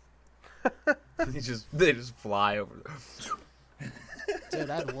slope. They just fly over. Dude,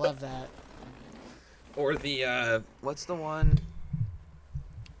 I'd love that. Or the what's the one?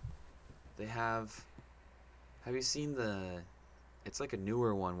 They have you seen it's like a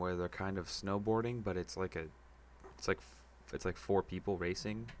newer one where they're kind of snowboarding, but it's like 4 people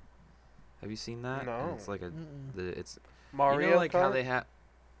racing. Have you seen that? No. And it's like it's Mario you know, like Kart? how they have.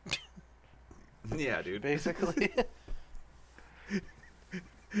 Yeah, dude. Basically.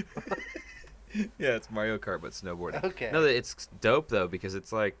 Yeah, it's Mario Kart but snowboarding. Okay. No, it's dope though because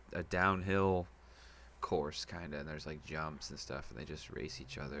it's like a downhill course kind of, and there's like jumps and stuff, and they just race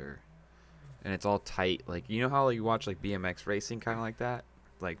each other, and it's all tight. Like you know how you watch like BMX racing, kind of like that,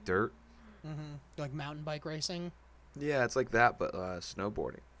 like dirt. Like mountain bike racing. Yeah, it's like that, but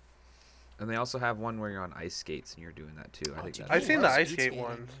snowboarding. And they also have one where you're on ice skates and you're doing that too. I think dude, that's I've I seen the love ice speed skate skating,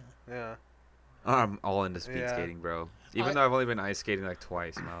 ones. Yeah. I'm all into speed Yeah. skating, bro. Even I- though I've only been ice skating like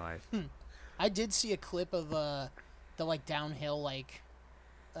twice in my life. I did see a clip of the like downhill like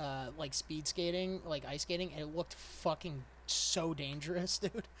speed skating, like ice skating, and it looked fucking so dangerous,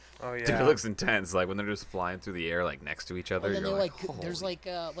 dude. Oh yeah. Dude, it looks intense. Like when they're just flying through the air, like next to each other. And then You're they're like, there's "Holy."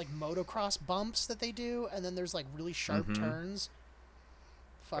 like motocross bumps that they do, and then there's like really sharp turns.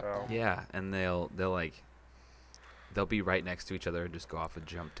 Fuck Oh. that. Yeah, and they'll be right next to each other and just go off and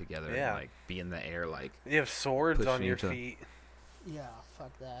jump together Yeah. and like be in the air like. You have swords on Pushing your each other. feet. Yeah,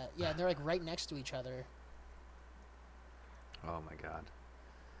 fuck that. Yeah, they're like right next to each other. Oh my god.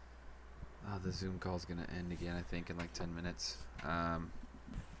 Oh, the Zoom call's gonna end again. I think in like 10 minutes.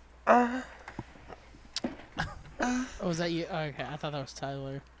 Oh, was that you? Oh, okay, I thought that was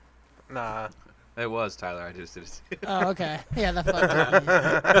Tyler. Nah. It was Tyler. I just did it. Oh, okay. Yeah, that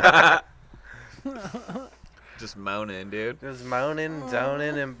fucked up. Just moaning, dude. Just moaning,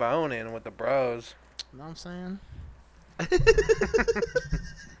 zoning, and boning with the bros. Know what I'm saying?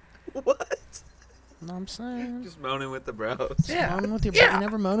 What? Know what I'm saying? Just moaning with the bros. Yeah. Moan with your Yeah. You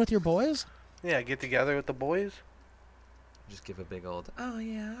never moan with your boys? Yeah, get together with the boys. Just give a big old. Oh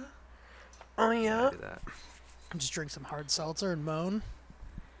yeah. Oh I yeah. do that, Just drink some hard seltzer and moan.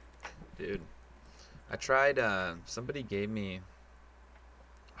 dude. I tried. Somebody gave me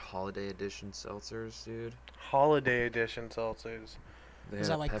holiday edition seltzers, dude. Holiday edition seltzers. They Is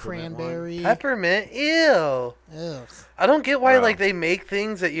had that a like peppermint one. cranberry? Peppermint. Ew. Ugh. I don't get why Bro. like they make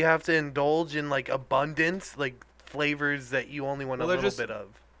things that you have to indulge in like abundance, like flavors that you only want Well, a they're little just- bit of.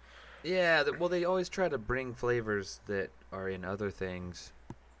 Yeah, well, they always try to bring flavors that are in other things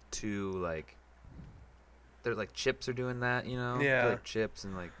to like. They're like chips are doing that, you know. Yeah. Like chips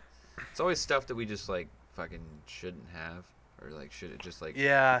and like, it's always stuff that we just like fucking shouldn't have, or like should it just like.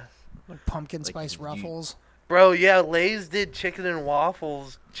 Yeah. Like pumpkin Like, spice you- ruffles. Bro, yeah, Lay's did chicken and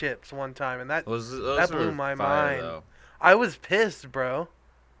waffles chips one time, and that Those That blew were my fire, mind. though. I was pissed, bro.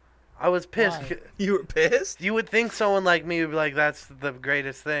 I was pissed. Why? You were pissed? You would think someone like me would be like, "That's the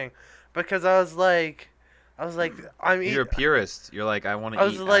greatest thing," because I was like, I'm eating. You're a purist. You're like, I want I to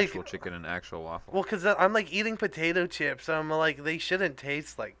was eat like- actual chicken and actual waffle. Well, because I'm like eating potato chips, and I'm like, they shouldn't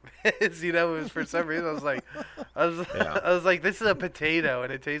taste like this, you know. It was for some reason I was like, Yeah. I was like, this is a potato,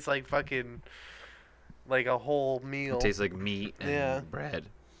 and it tastes like fucking, like a whole meal. It tastes like meat and Yeah. bread.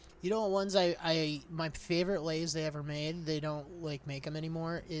 You know what ones my favorite Lay's they ever made, they don't like make them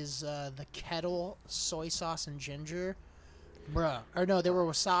anymore, is the kettle soy sauce and ginger. Bruh. Or no, they were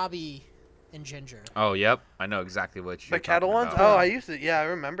wasabi and ginger. Oh, yep. I know exactly what you're The kettle talking ones? about. Oh, I used to. Yeah, I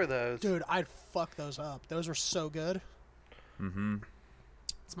remember those. Dude, I'd fuck those up. Those were so good. Mm-hmm.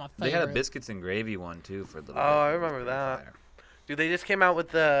 It's my favorite. They had a biscuits and gravy one, too, for a little bit. Oh, I It was remember pretty that. fire. Dude, they just came out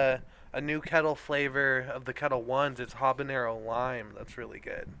with a new kettle flavor of the kettle ones. It's habanero lime. That's really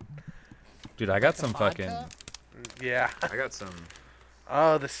good. Dude, I got The some vodka? Mm, yeah. I got some.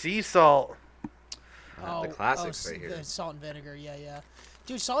 Oh, the sea salt. The classics oh, right here. The salt and vinegar, yeah.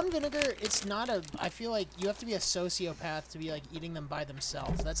 Dude, salt and vinegar, it's not a... I feel like you have to be a sociopath to be, like, eating them by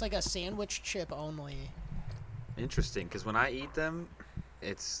themselves. That's like a sandwich chip only. Interesting, because when I eat them,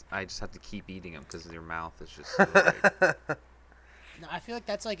 I just have to keep eating them because your mouth is just so like, No, I feel like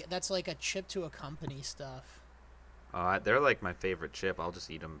that's like a chip to accompany stuff. they're like my favorite chip. I'll just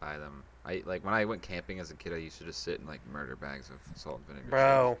eat them by them. I like when I went camping as a kid, I used to just sit and like murder bags of salt and vinegar.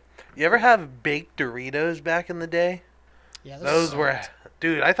 Bro, you ever have baked Doritos back in the day? Yeah, Those were...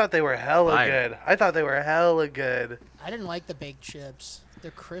 Dude, I thought they were hella Fire. good. I thought they were hella good. I didn't like the baked chips. They're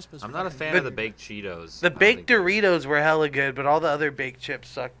crisp as I'm not a fucking- fan of the baked Cheetos. The I don't baked think they're- Doritos were hella good, but all the other baked chips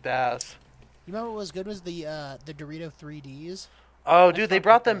sucked ass. You remember what was good was the Dorito 3Ds? Oh, I dude, they fuck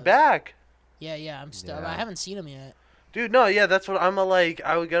brought with them those. back. Yeah, I'm still. Yeah. I haven't seen them yet. Dude, no, yeah, that's what I'm like.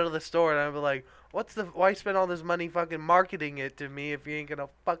 I would go to the store and I'd be like, why spend all this money fucking marketing it to me if you ain't gonna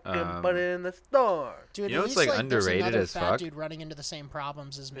fucking put it in the store? Dude, You know at what's, least, like, there's underrated another as fat fuck? dude running into the same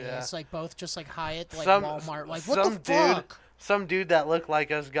problems as me. Yeah. It's like both just like Hyatt, like Some- Walmart. Like, what some the dude- fuck? Some dude that looked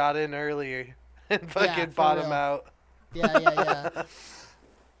like us got in earlier and for fucking bought him real. out. Yeah.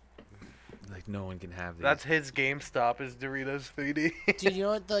 Like no one can have these. That's his GameStop is Doritos 3D. Dude, you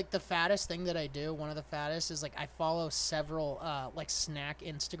know what? Like the fattest thing that I do, one of the fattest is like I follow several like snack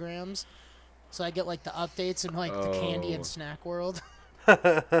Instagrams, so I get like the updates in like the candy Oh. and snack world.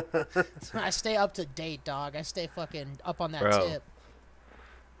 I stay up to date, dog. I stay fucking up on that Bro. tip.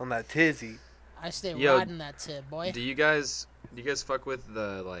 On that tizzy. I stay Yo, riding that tip, boy. Do you guys fuck with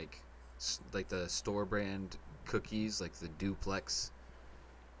the like the store brand cookies, like the duplex,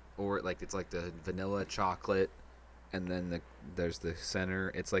 or like it's like the vanilla chocolate, and then there's the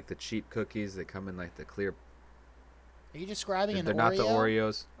center. It's like the cheap cookies. They come in like the clear. Are you describing an They're Oreo? not the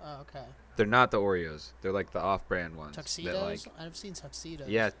Oreos. Oh, okay. They're not the Oreos. They're like the off-brand ones. that, Tuxedos? like, I've seen tuxedos.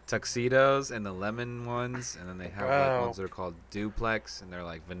 yeah, tuxedos and the lemon ones, and then they have Bro. like ones that are called duplex, and they're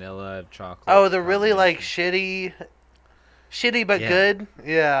like vanilla chocolate. Oh, they're really like combination. shitty but Yeah. good.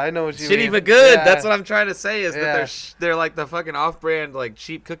 Yeah, I know what you mean. Shitty but good. Yeah. That's what I'm trying to say. Is that Yeah. they're like the fucking off-brand like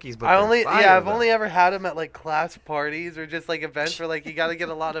cheap cookies, but I've only ever had them at like class parties or just like events where like you got to get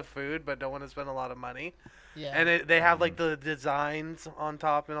a lot of food but don't want to spend a lot of money. Yeah. And they have like the designs on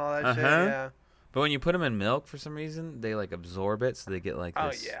top and all that shit. Uh-huh. Yeah. But when you put them in milk, for some reason, they like absorb it, so they get like Oh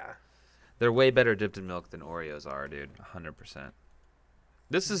this. yeah. They're way better dipped in milk than Oreos are, dude. 100%.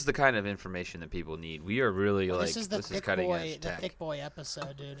 This is the kind of information that people need. We are really Well, like this is the thick cutting boy, edge the tech. thick boy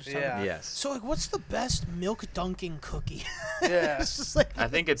episode, dude. Just Yeah. talking- Yes. So like, what's the best milk dunking cookie? Yeah. It's just like I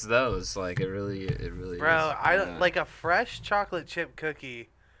think it's those. Like it really Bro, is. I Yeah. like a fresh chocolate chip cookie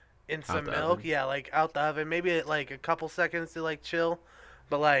in some the milk. oven? Yeah, like out the oven. Maybe it, like a couple seconds to like chill.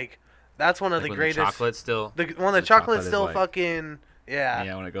 But like that's one of Like the when greatest. The chocolate's still. The the chocolate's chocolate is still like- fucking yeah.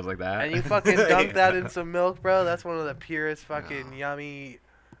 Yeah, when it goes like that. And you fucking dunk Yeah. that in some milk, bro. That's one of the purest fucking Yeah. yummy,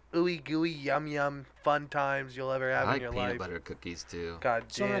 ooey gooey yum yum fun times you'll ever have I like in your peanut life. butter cookies too. God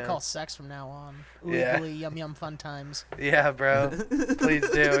that's what I'm gonna damn. call sex from now on. Ooey Yeah. gooey, yum yum fun times. Yeah, bro. Please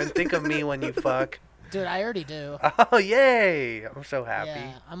do. And think of me when you fuck. Dude, I already do. Oh yay! I'm so happy.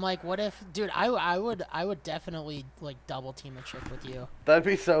 Yeah, I'm like, what if, dude? I would definitely like double team a chick with you. That'd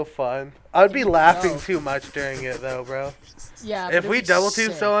be so fun. I'd be It'd be laughing dope. too much during it though, bro. Yeah. but If it'd we be double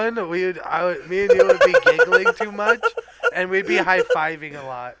team sick. someone, me and you would be giggling too much, and we'd be high fiving a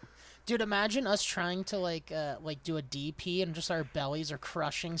lot. Dude, imagine us trying to like do a DP and just our bellies are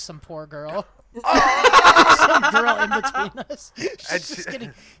crushing some poor girl. Some girl in between us. She's And just she-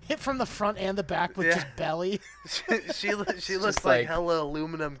 getting hit from the front and the back with Yeah. just belly. she looks just like like- hella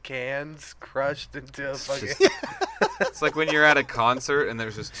aluminum cans crushed into a It's fucking. just- It's like when you're at a concert and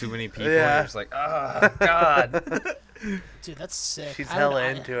there's just too many people. Yeah. And you're just like, oh god. Dude, that's sick. She's I would- hella I-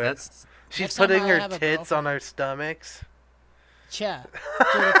 into it. That's She's Next time putting I her have a tits on our stomachs. Yeah.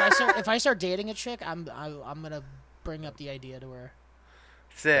 Dude, if I start dating a chick, I'm gonna bring up the idea to her.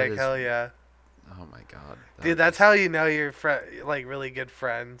 Sick, is- hell yeah. oh my god. Dude, that's how you know you're like really good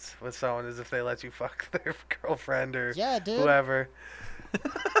friends with someone is if they let you fuck their girlfriend or Yeah, dude. whoever.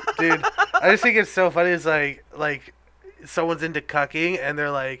 Dude, I just think it's so funny. It's like someone's into cucking and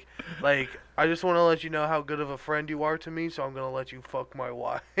they're like I just want to let you know how good of a friend you are to me, so I'm gonna let you fuck my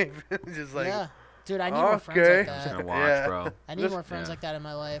wife. Just like yeah. Dude, I need more friends okay. like just that. gonna watch, Yeah. bro. I need Just- more friends yeah. like that in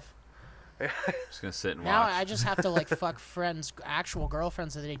my life. Just gonna sit and Now watch. I just have to like fuck friends, actual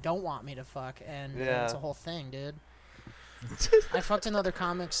girlfriends that they don't want me to fuck, and Yeah. it's a whole thing, dude. I fucked another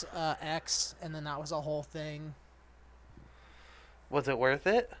comic's ex, and then that was a whole thing. Was it worth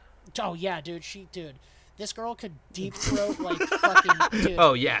it? Oh yeah, dude. This girl could deep throat like fucking dude.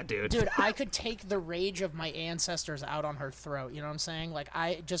 Oh yeah, dude. Dude, I could take the rage of my ancestors out on her throat. You know what I'm saying? Like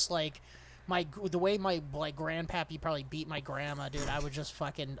I just like the way my like grandpappy probably beat my grandma, dude. I would just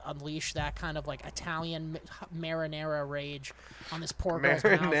fucking unleash that kind of like Italian marinara rage on this poor girl's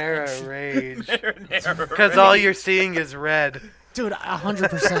mouth. and Marinara rage. Because Because all you're seeing is red. Dude, 100%,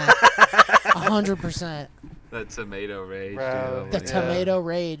 100%. that tomato rage, Bro, dude. Oh The my Yeah. God. tomato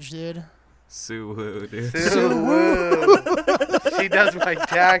rage, dude. Suwoo, dude. Sue Woo. She does my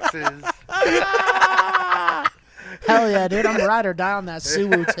taxes. Hell yeah, dude. I'm ride or die on that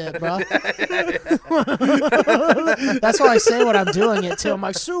Suwoo tip, bro. That's why I say what I'm doing it to. I'm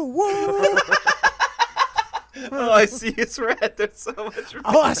like, Suwoo. Oh, I see it's red. There's so much red.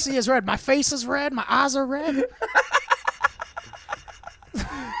 All I see is red. My face is red. My eyes are red.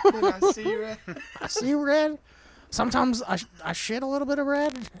 I see red. I see red. Sometimes I shit a little bit of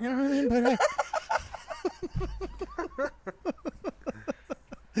red. You know what I mean? But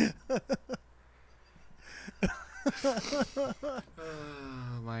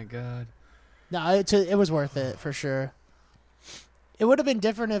Oh my god. No, it was worth it for sure. It would have been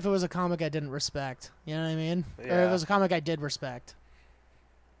different if it was a comic I didn't respect. You know what I mean? Or if it Yeah. was a comic I did respect.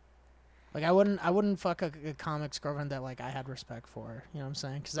 Like I wouldn't fuck a comic's girlfriend that like I had respect for. You know what I'm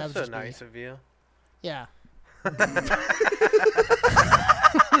saying? Because that That's would so just nice of you. be, yeah.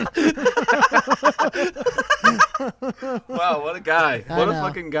 Wow, what a guy. I What a know.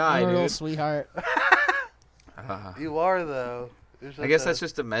 fucking guy, I'm a real dude. sweetheart. You are though. You're I guess such that's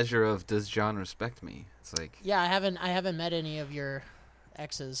just a measure of does John respect me? It's like Yeah, I haven't met any of your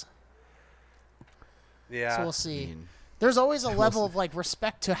exes, yeah. so we'll I see. mean, There's always a level of like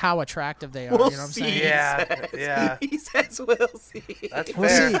respect to how attractive they are. We'll you know what I'm see. saying? Yeah, yeah. He says we'll see. That's We'll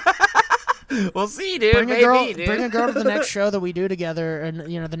fair. see. We'll see, dude. Bring Maybe, a girl, dude. bring a girl to the next show that we do together, and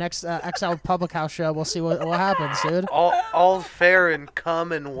the next XL Public House show. We'll see what happens, dude. All's fair in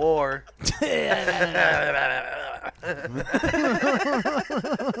cum and war.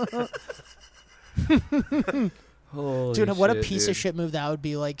 Holy Dude, what a shit, piece dude. of shit move that would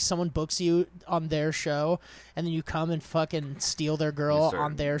be. Like, someone books you on their show, and then you come and fucking steal their girl start-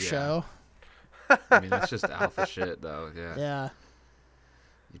 on their yeah. show. I mean, that's just alpha shit, though. Yeah. Yeah.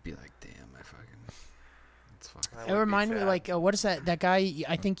 You'd be like, damn, I fucking. It's fucking. That It would be reminded me, sad. like, what is that guy?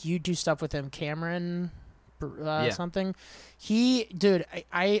 I think you do stuff with him, Cameron Yeah. something. Dude,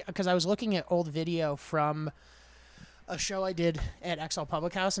 because I was looking at old video from a show I did at XL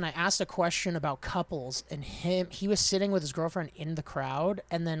Public House, and I asked a question about couples, and he was sitting with his girlfriend in the crowd,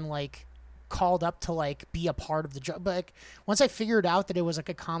 and then, like, called up to, like, be a part of the joke. But, like, once I figured out that it was, like,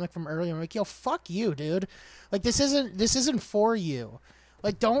 a comic from earlier, I'm like, yo, fuck you, dude. Like, this isn't for you.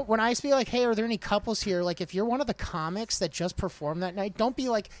 Like, don't, when I be like, hey, are there any couples here? Like, if you're one of the comics that just performed that night, don't be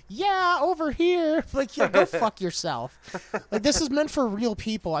like, yeah, over here. Like, yo, go fuck yourself. Like, this is meant for real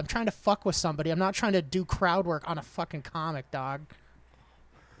people. I'm trying to fuck with somebody. I'm not trying to do crowd work on a fucking comic, dog.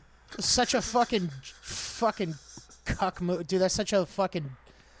 Such a fucking cuck move. Dude, that's such a fucking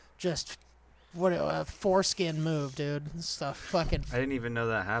just, what a foreskin move, dude. It's a fucking I didn't even know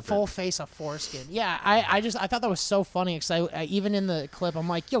that happened. full face of foreskin. Yeah, I thought that was so funny because I even in the clip I'm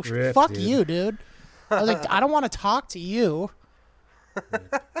like, yo, Rip, fuck dude. you, dude. I was like, I don't want to talk to you.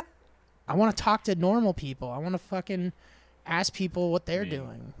 I want to talk to normal people. I want to fucking ask people what they're mean-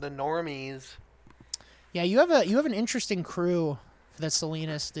 doing. The normies. Yeah, you have an interesting crew for that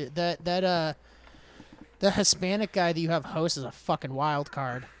Salinas. The Hispanic guy that you have host is a fucking wild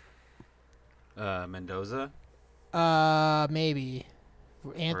card. Mendoza? Maybe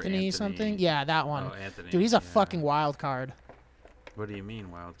Anthony something. Anthony. Yeah, that one. Oh, Anthony. Dude, he's a yeah. fucking wild card. What do you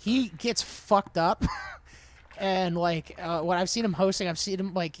mean, wild? He gets fucked up, and like when I've seen him hosting, I've seen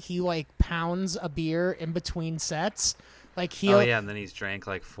him like he like pounds a beer in between sets. Like he'll Oh yeah, and then he's drank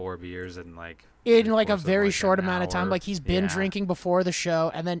like 4 beers and like in the like a course of, very like, short an amount of time. hour. Like he's been Yeah. drinking before the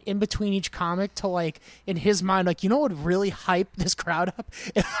show, and then in between each comic to like in his mind, like, you know what would really hype this crowd up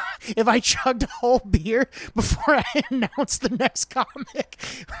if I chugged a whole beer before I announced the next comic.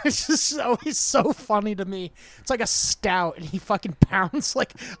 It's just always so funny to me. It's like a stout, and he fucking pounds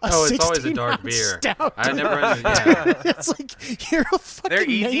like a Oh, it's always a 16 dark ounce beer. Stout. I dude. never understood. Yeah. It's like you're a fucking They're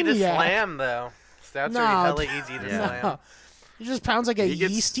easy to maniac. slam though. Stouts No, are hella easy to Yeah. slam. No. He just pounds like a He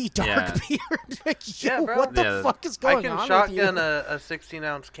gets- yeasty dark yeah. beer. Like, yo, Yeah, bro. what the Yeah. fuck is I going can on shotgun with you? a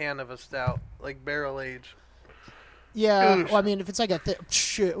 16-ounce can of a stout, like barrel age. Yeah, Oof. well, I mean, if it's like a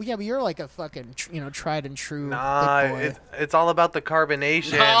yeah, but you're like a fucking tried and true Nah, thick boy. it's all about the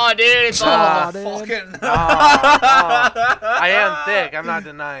carbonation. Oh, dude, it's Aw, all dude. fucking. I am thick. I'm not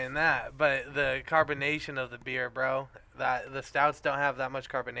denying that, but the carbonation of the beer, bro. That the stouts don't have that much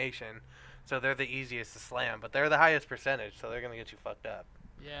carbonation, so they're the easiest to slam. But they're the highest percentage, so they're gonna get you fucked up.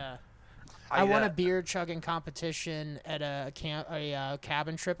 Yeah. I won a uh, beer chugging competition at a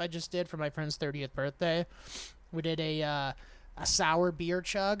cabin trip I just did for my friend's 30th birthday. We did a sour beer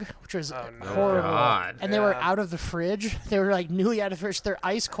chug, which was Oh, no. horrible. God. And they were Yeah. out of the fridge. They were like newly out of the fridge. They're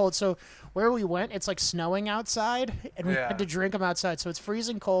ice cold. So where we went, it's like snowing outside, and we Yeah. had to drink them outside. So it's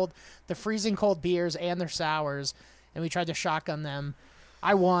freezing cold. The freezing cold beers and their sours, and we tried to shotgun them.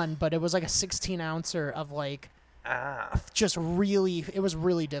 I won, but it was like a 16-ouncer of like just really. It was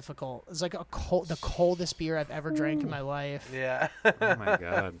really difficult. It was like the coldest beer I've ever drank in my life. Yeah. Oh my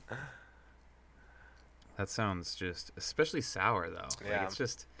god. That sounds just, especially sour though. Yeah. Like it's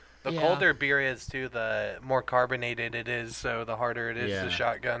just. The Yeah. colder beer is too, the more carbonated it is, so the harder it is Yeah. to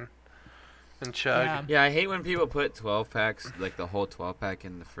shotgun and chug. Yeah. Yeah, I hate when people put 12 packs, like the whole 12 pack,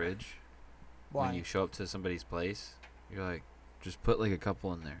 in the fridge. When Why? you show up to somebody's place, you're like, just put like a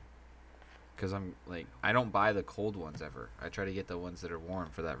couple in there. because I'm like I don't buy the cold ones ever. I try to get the ones that are warm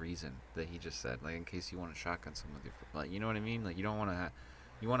for that reason that he just said. Like in case you want to shotgun some with your, like you know what I mean. Like you don't want to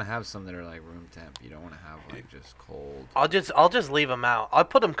you want to have some that are like room temp. You don't want to have like just cold. I'll just leave them out. I'll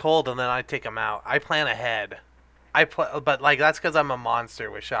put them cold and then I take them out. I plan ahead. But like that's because I'm a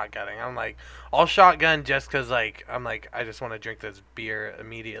monster with shotgunning. I'm like, I'll shotgun just because like I'm like I just want to drink this beer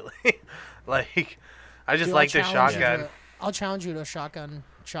immediately. Like, I just Dude, like to challenge you shotgun. I'll challenge you to a shotgun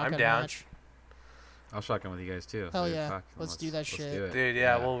down. match. I'll shotgun with you guys too. Hell Dude, yeah. fuck, Let's do that shit. do it. Dude,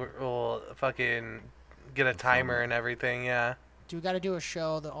 yeah, we'll fucking get a timer and everything. Yeah. Dude, we got to do a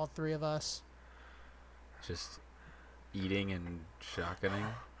show that all three of us. Just eating and shotgunning.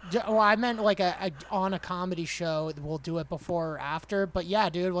 Well, I meant like on a comedy show. We'll do it before or after. But yeah,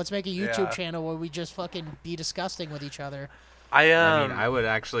 dude, let's make a YouTube Yeah. channel where we just fucking be disgusting with each other. I mean, I would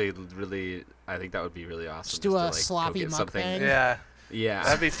actually really. I think that would be really awesome. Just do to, a like, go sloppy get something- mukbang. Yeah. Yeah.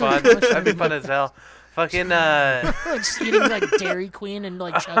 That'd be fun. That'd be fun as hell. Fucking Just eating like Dairy Queen and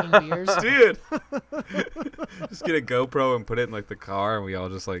like chugging beers. Dude. Just get a GoPro and put it in like the car, and we all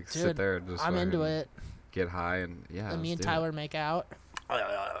just like Dude, sit there and just. I'm into fucking it. Get high and yeah. And me let's and do it. Tyler make out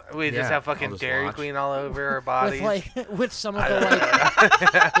we Yeah, just have I'll fucking just Dairy watch. Queen all over our bodies. with some of the like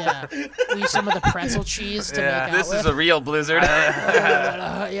yeah. We use some of the pretzel cheese to Yeah. make out This with. is a real blizzard.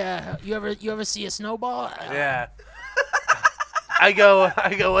 Yeah. You ever see a snowball? Yeah. I go,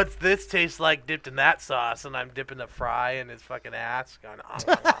 what's this taste like dipped in that sauce? And I'm dipping the fry in his fucking ass. Going,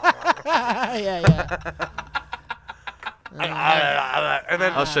 Yeah. and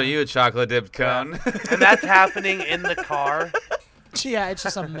then I'll show you a chocolate dipped cone. and that's happening in the car. Yeah, it's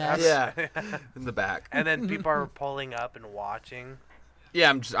just a mess. Yeah. In the back. And then people are pulling up and watching.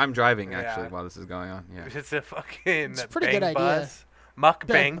 Yeah, I'm driving actually Yeah. while this is going on. Yeah. It's a fucking It's a pretty bang good idea. bus.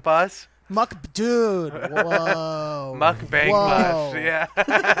 Mukbang bus. Dude. Whoa. Mukbang bus. Yeah.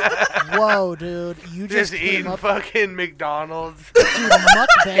 Whoa, dude. You Just came eating up, fucking McDonald's. dude.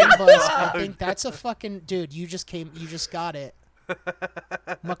 Mukbang bus. I think that's a fucking dude. You just got it.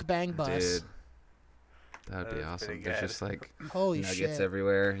 Mukbang bus. Dude. That would be That's awesome. pretty There's good. just like Holy nuggets shit.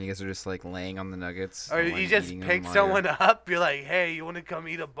 everywhere. You guys are just like laying on the nuggets. Or and, you like, just eating them pick while someone you're- up. You're like, hey, you want to come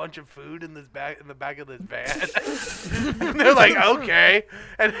eat a bunch of food in the back of this van? And they're like, okay.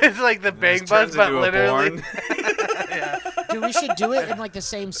 And it's like the bang This bus, turns but into a literally. porn. Yeah. Dude, we should do it in like the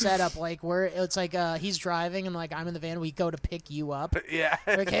same setup, like where it's like he's driving and like I'm in the van. We go to pick you up. Yeah.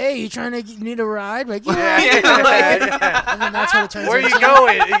 Like, hey, you need a ride? Like, Yeah, yeah. yeah, yeah. And then that's what it turns Where into. you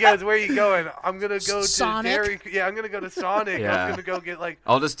going? He goes, where you going? I'm gonna go to Sonic? Dairy. Yeah, I'm gonna go to Sonic. Yeah. I'm gonna go get like.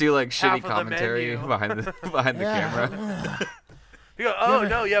 I'll just do like Half shitty of the commentary menu. behind the camera. You go, oh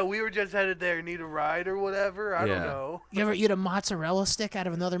no, yeah, we were just headed there. Need a ride or whatever. I don't Yeah. know. You ever eat a mozzarella stick out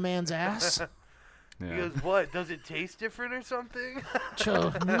of another man's ass? He Yeah. goes, what? Does it taste different or something?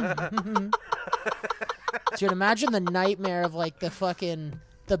 Chill. Dude, imagine the nightmare of like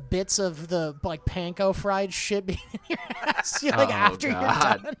the bits of the like panko fried shit being in your ass. You're like Oh, after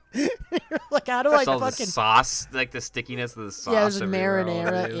God. you're done. You're like, how do I Just all the fucking sauce, like the stickiness of the sauce. yeah, there's everywhere all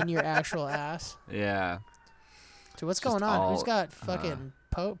marinara over you. in your actual ass. Yeah. Dude, what's Just going on? Who's all- got fucking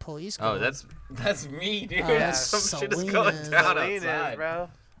police? Oh, going? that's me, dude. Yeah, Some shit is going Salinas. down Salinas, outside. bro.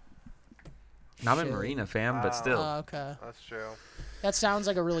 Not in Shit. Marina, fam, Wow. but still. Oh, okay. That's true. That sounds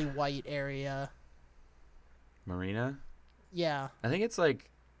like a really white area. Marina? Yeah. I think it's like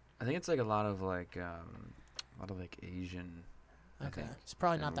a lot of like Asian. I Okay. think, It's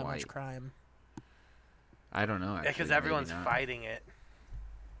probably not and that much white. crime. I don't know. Yeah, Actually, because maybe everyone's not. fighting it.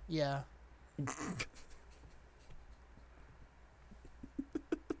 Yeah.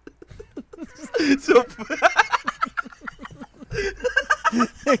 So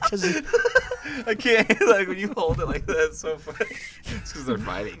Because I can't like when you hold it like that. It's so funny. It's because they're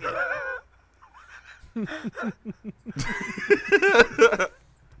fighting it.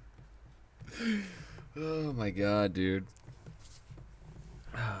 Oh my god, dude.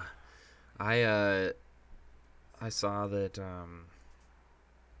 I saw that I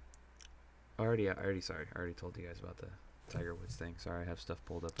already told you guys about the Tiger Woods thing. Sorry, I have stuff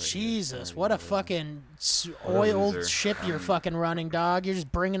pulled up right here. Jesus, I what a don't even know. fucking What a oiled loser. ship you're fucking running, dog. You're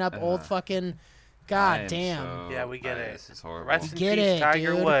just bringing up old fucking. I God am damn. so- Yeah, we get it. This is horrible. Rest in Get peace, it,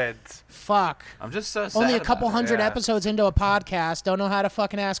 Tiger dude. Woods. Fuck. I'm just so sad. Only a couple about it. hundred Yeah. episodes into a podcast. Don't know how to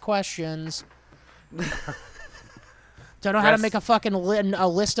fucking ask questions. Don't know how to Rest- make a fucking a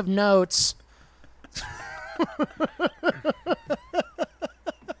list of notes.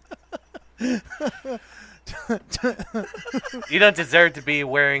 You don't deserve to be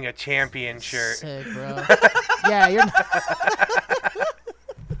wearing a champion shirt. Sick, bro. Yeah, you're.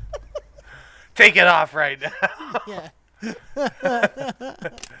 Take it off right now. Yeah.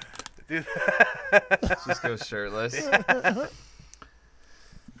 Dude. Just go shirtless.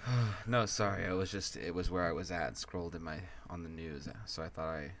 No, sorry. It was where I was at. Scrolled on the news, so I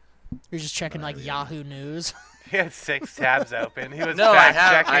thought You're just checking like Yahoo News. He had 6 tabs open. He was No,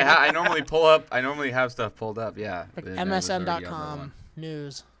 fact checking. I normally pull up. I normally have stuff pulled up. Yeah. Like And it was already on the MSN.com one.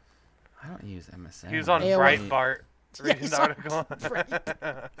 news. I don't use MSN. He was on AOL. Breitbart reading he's the on article.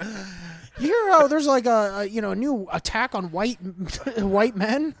 You hear how there's like a new attack on white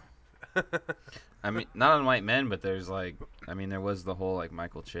men? I mean, not on white men, but there's like, I mean, there was the whole like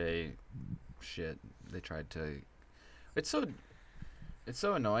Michael Che shit. They tried to. It's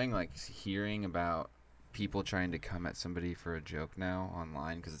so annoying, like hearing about people trying to come at somebody for a joke now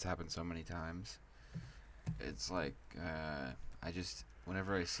online because it's happened so many times. It's like,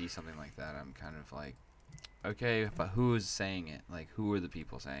 whenever I see something like that, I'm kind of like, okay, but who is saying it? Like, who are the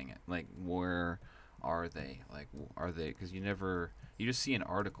people saying it? Like, where are they? Like, are they? Because you just see an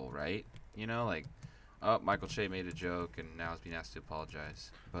article, right? You know, like, oh, Michael Che made a joke and now he's being asked to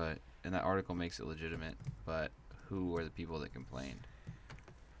apologize. And that article makes it legitimate, but who are the people that complained?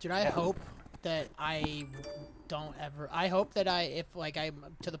 Dude, I hope that I hope that if like I'm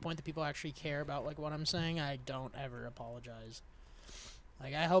to the point that people actually care about like what I'm saying, I don't ever apologize.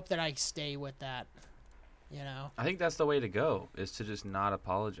 Like, I hope that I stay with that, you know? I think that's the way to go, is to just not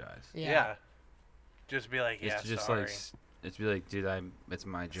apologize. Yeah. Just be like, yeah, It's just sorry. like, it's be like, dude, it's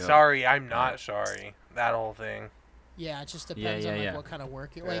my joke. Sorry, I'm not sorry. That whole thing. Yeah, it just depends on like what kind of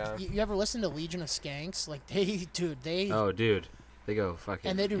work you like. Yeah. You ever listen to Legion of Skanks? Like they Oh, dude, they go fucking.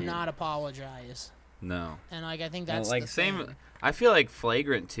 and they do ham. not apologize. No. And like I think Well, that's like the same. thing. I feel like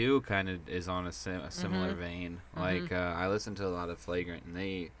Flagrant too kind of is on a similar vein. Like I listen to a lot of Flagrant, and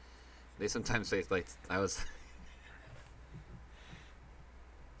they sometimes say like I was.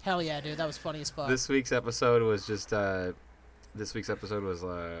 Hell yeah, dude, that was funny as fuck. This week's episode was just. This week's episode was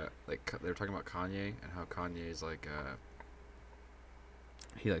like they were talking about Kanye and how Kanye's like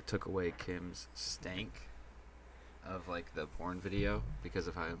he like took away Kim's stank of like the porn video because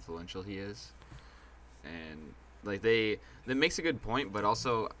of how influential he is, and like that makes a good point, but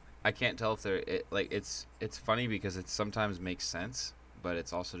also I can't tell if it's funny because it sometimes makes sense, but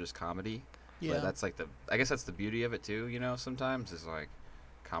it's also just comedy. yeah. But that's like I guess that's the beauty of it too, you know. Sometimes is like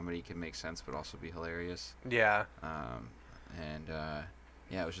comedy can make sense but also be hilarious. Yeah.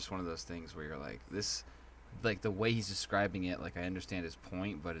 Yeah, it was just one of those things where you're like, this, like the way he's describing it, like I understand his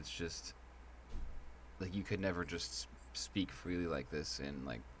point, but it's just like you could never just speak freely like this in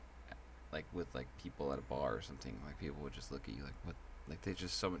like with like people at a bar or something. Like people would just look at you like, what? Like they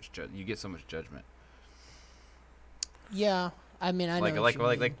just so much you get so much judgment. Yeah, I mean, I know what you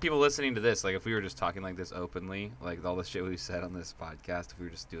mean. Like people listening to this, like if we were just talking like this openly, like all the shit we said on this podcast, if we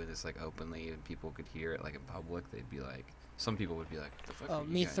were just doing this like openly and people could hear it like in public, they'd be like, some people would be like, what the fuck are you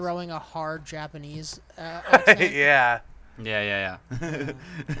me guys? throwing a hard Japanese accent. Yeah. Yeah. Yeah,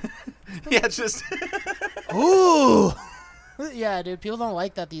 it's just Ooh. Yeah, dude, people don't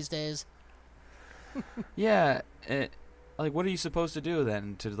like that these days. yeah. Like, what are you supposed to do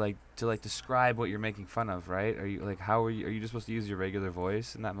then to describe what you're making fun of, right? Are you like, are you just supposed to use your regular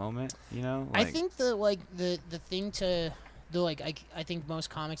voice in that moment? You know, I think the thing to I think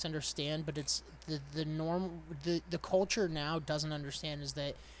most comics understand, but it's the norm. The culture now doesn't understand is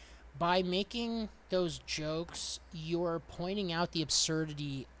that by making those jokes, you're pointing out the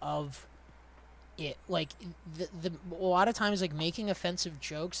absurdity of it. Like a lot of times, like making offensive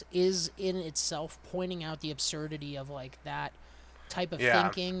jokes is in itself pointing out the absurdity of like that type of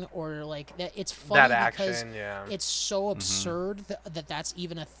thinking, or like that it's funny That because action, yeah. it's so absurd that that's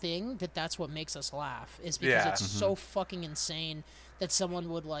even a thing, that's what makes us laugh, is because it's so fucking insane that someone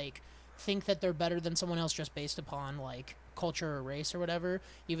would like think that they're better than someone else just based upon like culture or race or whatever,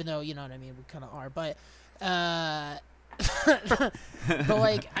 even though, you know what I mean, we kind of are, but but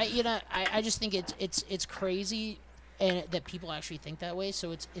like I just think it's crazy, and that people actually think that way.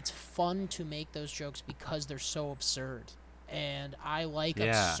 So it's fun to make those jokes because they're so absurd, and I like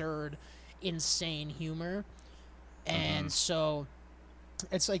absurd, insane humor, and so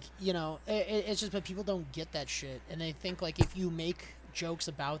it's like, you know, it's just, but people don't get that shit, and they think like if you make jokes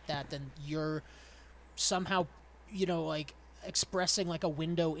about that, then you're somehow, you know, like expressing like a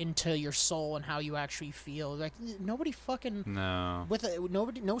window into your soul and how you actually feel. Like nobody fucking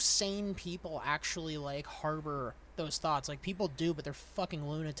no sane people actually like harbor those thoughts. Like people do, but they're fucking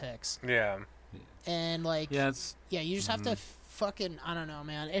lunatics. Yeah. And like you just have to fucking, I don't know,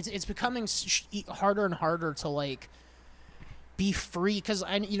 man. It's becoming harder and harder to like be free, because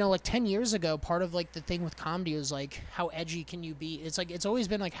like 10 years ago, part of like the thing with comedy was like, how edgy can you be? It's like, it's always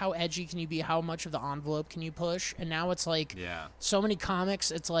been like, how edgy can you be? How much of the envelope can you push? And now it's like, so many comics,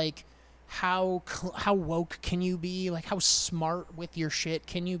 it's like how woke can you be? Like, how smart with your shit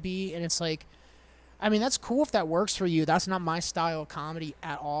can you be? And it's like, I mean, that's cool if that works for you. That's not my style of comedy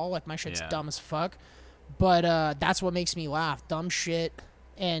at all. Like, my shit's dumb as fuck. But that's what makes me laugh. Dumb shit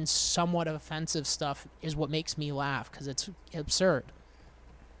and somewhat offensive stuff is what makes me laugh because it's absurd.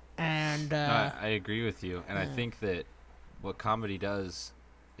 And No, I agree with you. And I think that what comedy does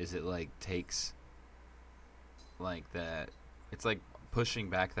is it, like, takes, like, that... It's like pushing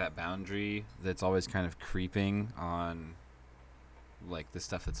back that boundary that's always kind of creeping on, like, the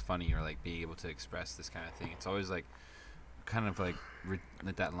stuff that's funny or, like, being able to express this kind of thing. It's always, like, kind of, like,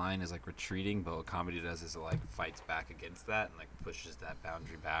 that line is, like, retreating, but what comedy does is it, like, fights back against that and, like, pushes that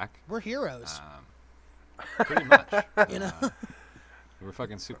boundary back. we're heroes. Pretty much. You know? We're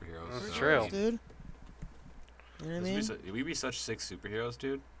fucking superheroes. That's so, true. I mean, Dude. You know what I mean? we'd be such sick superheroes,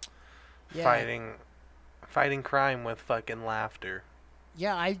 dude. Yeah. Fighting crime with fucking laughter.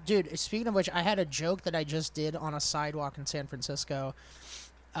 Yeah, dude, speaking of which, I had a joke that I just did on a sidewalk in San Francisco.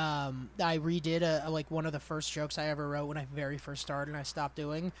 I redid like one of the first jokes I ever wrote when I very first started and I stopped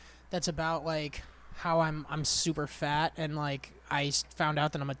doing. That's about like how I'm super fat and like I found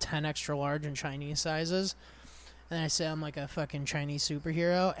out that I'm a 10 extra large in Chinese sizes. And then I say I'm like a fucking Chinese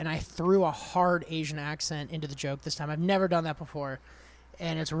superhero and I threw a hard Asian accent into the joke this time. I've never done that before.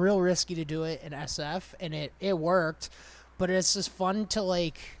 And it's real risky to do it in SF and it worked. But it's just fun to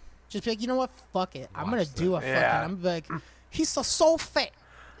like just be like, you know what, fuck it. I'm gonna do a fucking I'm like, he's so fat.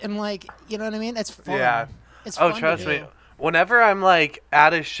 And like, you know what I mean? It's fun. Yeah. It's fun Trust to me. do. Whenever I'm like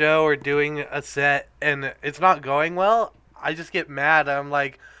at a show or doing a set and it's not going well, I just get mad. I'm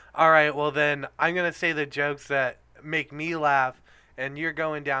like, all right, well then I'm gonna say the jokes that make me laugh and you're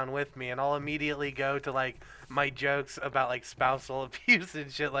going down with me, and I'll immediately go to like my jokes about like spousal abuse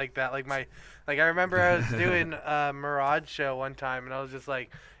and shit like that. Like I remember I was doing a Mirage show one time and I was just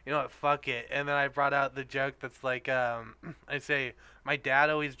like, you know what, fuck it. And then I brought out the joke that's like, I say, my dad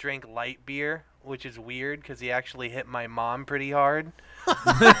always drank light beer, which is weird because he actually hit my mom pretty hard. Like,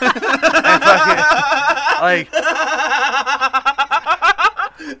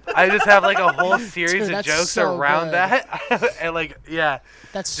 I just have like a whole series Dude, of that's jokes so around good. that. And like, yeah.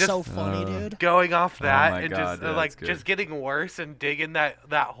 That's just so funny, dude. Going off that my and God, just yeah, like that's good. just getting worse and digging that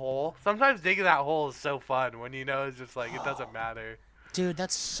hole. Sometimes digging that hole is so fun when you know it's just like it doesn't matter. Dude,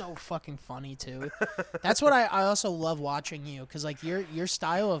 that's so fucking funny too. That's what I also love watching you because like your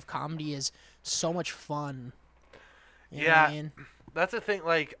style of comedy is so much fun. You know what I mean? That's the thing.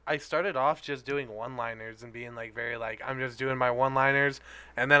 Like I started off just doing one-liners and being like very like I'm just doing my one-liners,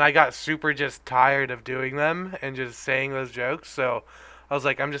 and then I got super just tired of doing them and just saying those jokes. So I was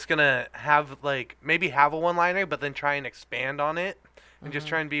like, I'm just gonna have like maybe have a one-liner, but then try and expand on it and just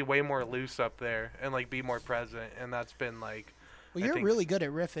try and be way more loose up there and like be more present. And that's been like. Well, I you're think really good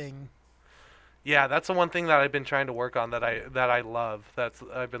at riffing. Yeah, that's the one thing that I've been trying to work on that I love.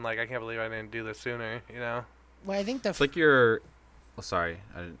 I've been like, I can't believe I didn't do this sooner, you know? Well, I think It's like you're... Oh, sorry.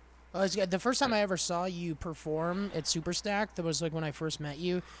 I didn't... the first time I ever saw you perform at Superstack, that was like when I first met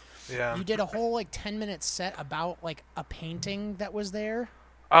you. Yeah. You did a whole like 10-minute set about like a painting that was there.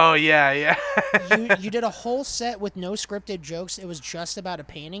 Oh, yeah. You did a whole set with no scripted jokes. It was just about a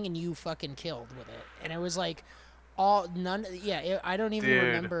painting, and you fucking killed with it. And it was like I don't even Dude.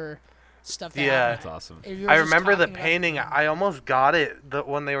 remember stuff that Yeah. happened. That's awesome. You were I just remember the talking about- painting. I almost got it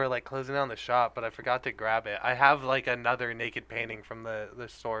when they were like closing down the shop, but I forgot to grab it. I have like another naked painting from the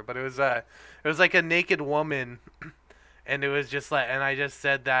store, but it was like a naked woman, and it was just like, and I just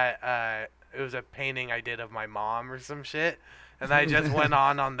said that it was a painting I did of my mom or some shit, and I just went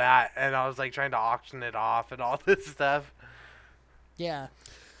on that, and I was like trying to auction it off and all this stuff. Yeah.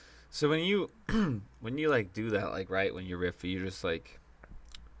 So when you like do that, like, right, when you riff, you're just like,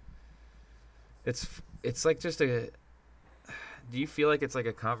 it's like just do you feel like it's like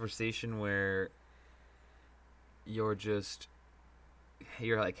a conversation where you're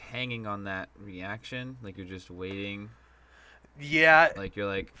like hanging on that reaction, like you're just waiting, Yeah, like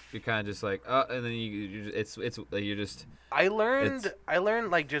you're kind of just like, oh, and then it's like you're just... I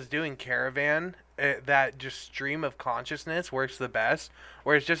learned like just doing Caravan that just stream of consciousness works the best,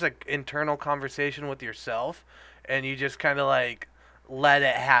 where it's just an internal conversation with yourself, and you just kind of like let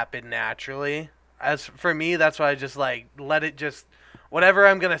it happen naturally. As for me, that's why I just like let it just whatever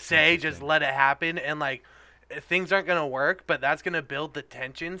I'm gonna say, just let it happen, and like things aren't gonna work, but that's gonna build the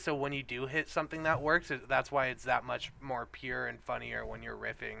tension. So when you do hit something that works, that's why it's that much more pure and funnier when you're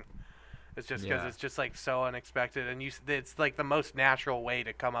riffing. It's just because it's just like so unexpected, and it's like the most natural way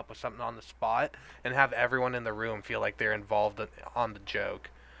to come up with something on the spot and have everyone in the room feel like they're involved on the joke.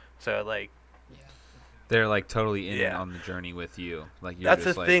 So like, They're like totally in Yeah. on the journey with you. Like you're That's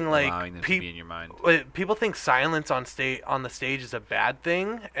just the like thing, like, allowing them to be in your mind. People think silence on the stage is a bad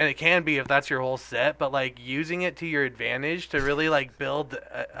thing, and it can be if that's your whole set. But like using it to your advantage to really like build,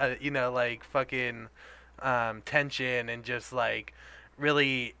 like fucking tension and just like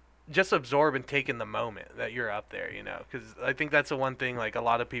really just absorb and take in the moment that you're up there. Because I think that's the one thing like a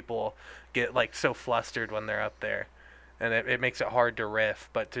lot of people get like so flustered when they're up there, and it makes it hard to riff.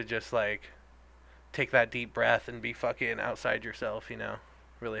 But to just like take that deep breath and be fucking outside yourself,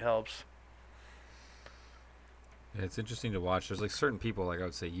 really helps. Yeah, it's interesting to watch. There's like certain people, like I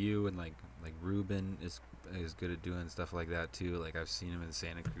would say you and like Ruben is good at doing stuff like that too. Like I've seen him in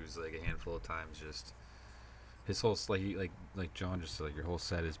Santa Cruz like a handful of times. Just his whole like John just said, like your whole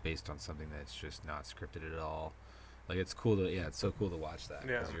set is based on something that's just not scripted at all. Like it's cool to it's so cool to watch that.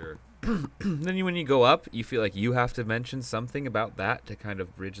 Yeah. 'Cause you're then when you go up, you feel like you have to mention something about that to kind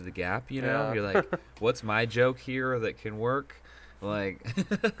of bridge the gap. Yeah. You're like, what's my joke here that can work? Like,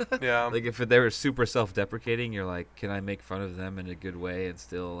 Yeah. like if they were super self-deprecating, you're like, can I make fun of them in a good way and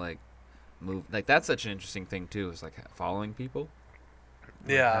still like move? Like that's such an interesting thing too. Is like following people.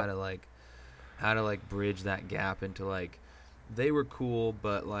 Like, Yeah. how to bridge that gap into like they were cool,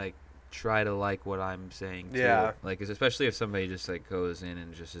 but like try to like what I'm saying too. Yeah. Like especially if somebody just like goes in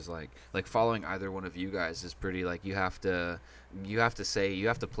and just is like following either one of you guys is pretty like you have to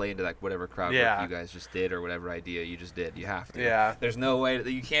play into like whatever crowd Yeah. work you guys just did or whatever idea you just did. You have to. Yeah. There's no way that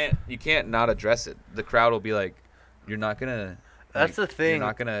you can't not address it. The crowd will be like, you're not gonna. That's the thing. You're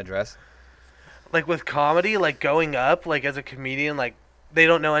not gonna address. Like with comedy, like going up, like as a comedian, like they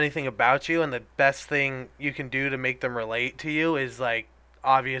don't know anything about you, and the best thing you can do to make them relate to you is like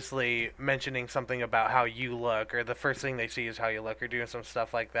obviously mentioning something about how you look, or the first thing they see is how you look, or doing some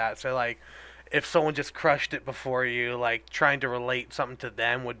stuff like that. So like if someone just crushed it before you, like trying to relate something to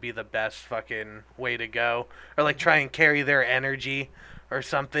them would be the best fucking way to go, or like try and carry their energy or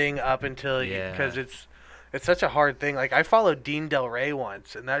something up until you, Yeah. because it's such a hard thing. Like I followed Dean Del Rey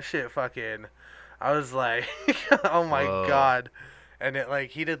once, and that shit fucking, I was like, oh my Whoa. God. And it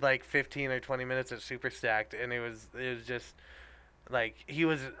like he did like 15 or 20 minutes of Super Stacked, and it was just like he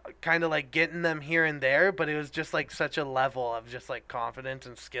was kind of like getting them here and there, but it was just like such a level of just like confidence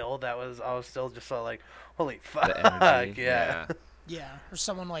and skill that I was still just so like, holy fuck. The energy. Yeah. Yeah, or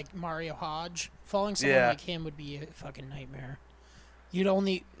someone like Mario Hodge. Following someone Yeah. like him would be a fucking nightmare. You'd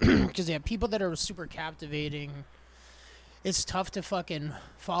only, because people that are super captivating, it's tough to fucking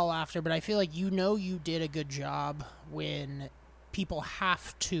fall after. But I feel like you did a good job when people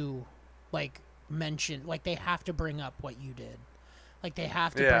have to like mention, like they have to bring up what you did. Like they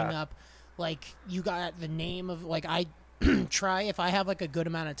have to Yeah. bring up, like you got the name of, like I try, if I have like a good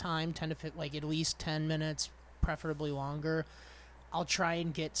amount of time, 10 to 15, like at least 10 minutes, preferably longer, I'll try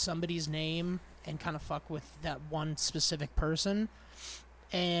and get somebody's name and kind of fuck with that one specific person.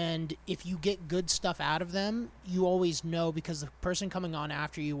 And if you get good stuff out of them, you always know, because the person coming on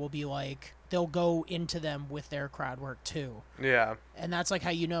after you will be like, they'll go into them with their crowd work too. Yeah. And that's like how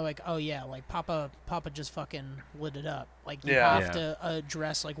you know, like, oh yeah, like Papa just fucking lit it up. Like you Yeah. have to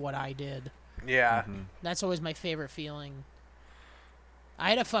address like what I did. Yeah. Mm-hmm. That's always my favorite feeling. I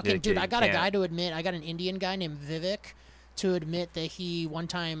had a fucking Yeah, dude. you I got a can't. guy to admit. I got an Indian guy named Vivek to admit that he one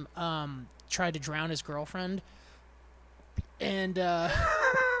time tried to drown his girlfriend, and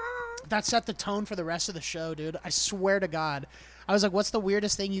that set the tone for the rest of the show, dude. I swear to God. I was like, "What's the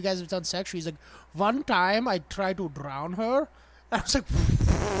weirdest thing you guys have done sexually?" He's like, "One time I tried to drown her." I was like,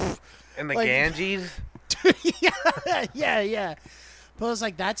 And the Like- Ganges. yeah. But it was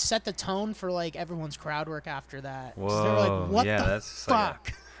like that set the tone for like everyone's crowd work after that. 'Cause they were Whoa, like, "What yeah, the that's just like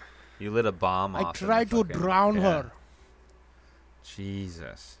fuck?" You lit a bomb I off. in the tried to fucking- drown yeah. her.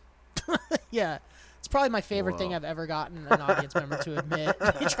 Jesus. Yeah. It's probably my favorite thing Whoa. I've ever gotten an audience member to admit.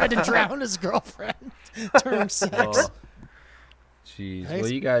 He tried to drown his girlfriend during sex. Whoa. Jeez. Nice.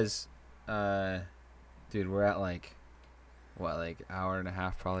 Well, you guys, dude, we're at like hour and a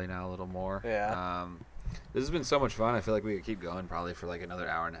half probably now, a little more. Yeah. This has been so much fun. I feel like we could keep going probably for like another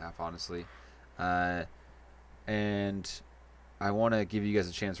hour and a half, honestly. And I want to give you guys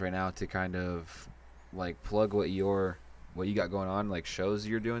a chance right now to kind of like plug what you got going on, like shows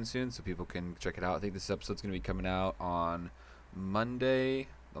you're doing soon, so people can check it out. I think this episode's gonna be coming out on Monday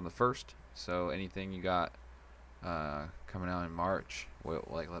on the 1st. So anything you got coming out in March, we'll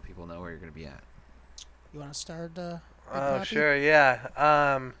like let people know where you're gonna be at. You want to start? Big Oh, Papi? sure,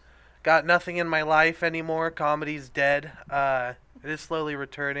 yeah. Got nothing in my life anymore. Comedy's dead. It is slowly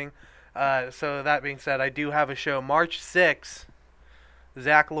returning. So that being said, I do have a show March 6th.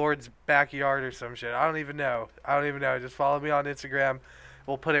 Zach Lord's backyard or some shit. I don't even know. Just follow me on Instagram.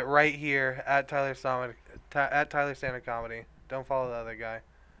 We'll put it right here at Tyler Standard Comedy. Don't follow the other guy.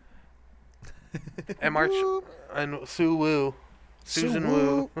 And March and Sue Woo, Susan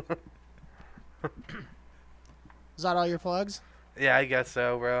Woo. Is that all your plugs? Yeah, I guess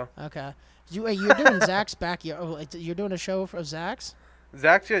so, bro. Okay. You're doing Zach's backyard. Oh, you're doing a show for Zach's?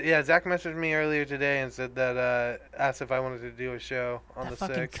 Zach messaged me earlier today and said that asked if I wanted to do a show on That the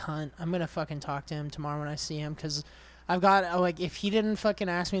fucking 6th. cunt. I'm gonna fucking talk to him tomorrow when I see him because I've got like if he didn't fucking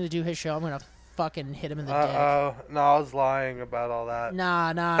ask me to do his show, I'm gonna fucking hit him in the dick. Oh, no, I was lying about all that. Nah.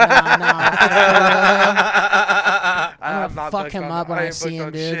 I'm gonna fuck him up when I see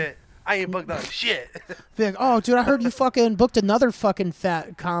him, dude. Shit. I ain't booked on shit. Be like, oh, dude, I heard you fucking booked another fucking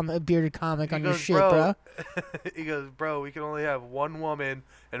fat bearded comic on your shit, bro. He goes, bro, we can only have one woman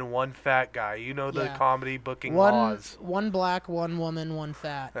and one fat guy. You know the Yeah. comedy booking laws. One black, one woman, one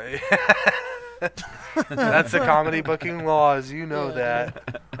fat. That's the comedy booking laws. You know Yeah.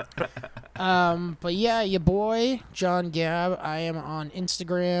 that. But yeah, your boy John Gab. I am on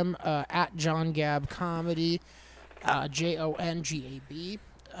Instagram at John Gab Comedy, JONGAB.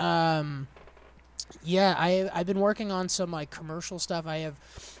 Yeah, I've been working on some like commercial stuff. I have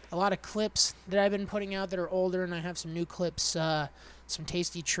a lot of clips that I've been putting out that are older, and I have some new clips, some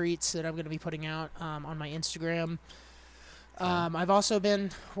tasty treats that I'm going to be putting out on my Instagram. I've also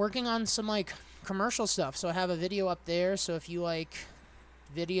been working on some like commercial stuff. So I have a video up there. So if you like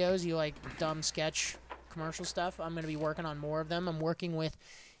videos, you like dumb sketch commercial stuff, I'm going to be working on more of them. I'm working with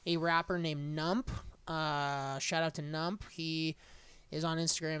a rapper named Nump. Shout out to Nump. He is on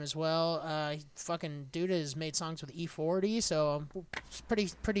Instagram as well. Fucking dude has made songs with E40, so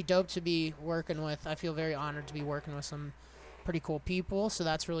it's pretty dope to be working with. I feel very honored to be working with some pretty cool people, so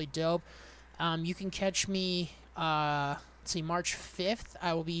that's really dope. You can catch me, March 5th.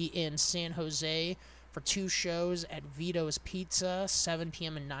 I will be in San Jose for 2 shows at Vito's Pizza, 7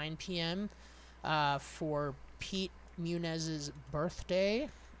 p.m. and 9 p.m. For Pete Munez's birthday.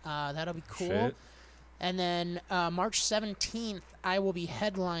 That'll be cool. Shit. And then March 17th, I will be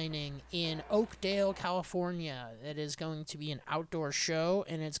headlining in Oakdale, California. It is going to be an outdoor show,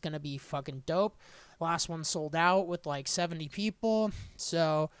 and it's going to be fucking dope. Last one sold out with like 70 people.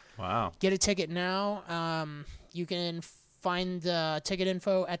 So Wow. get a ticket now. You can find the ticket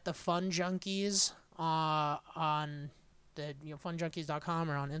info at the Fun Junkies on the funjunkies.com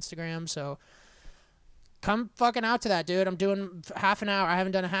or on Instagram. So come fucking out to that, dude. I'm doing half an hour. I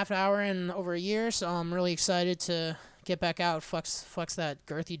haven't done a half hour in over a year, so I'm really excited to get back out, flex that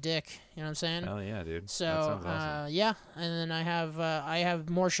girthy dick. You know what I'm saying? Hell yeah, dude. So that sounds awesome. yeah, and then I have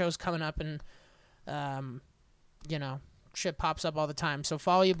more shows coming up, and shit pops up all the time. So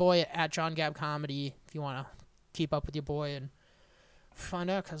follow your boy at John Gab Comedy if you want to keep up with your boy and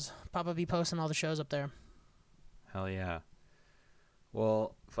find out, because Papa be posting all the shows up there. Hell yeah.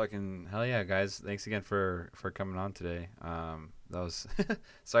 Well, fucking hell yeah, guys. Thanks again for coming on today. That was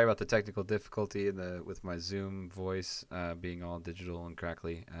sorry about the technical difficulty with my Zoom voice being all digital and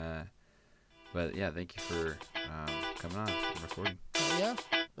crackly. But yeah, thank you for coming on and recording. Yeah,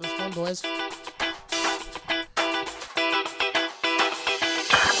 it was fun, boys.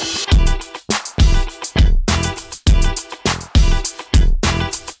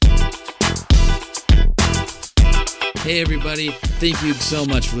 Hey everybody, thank you so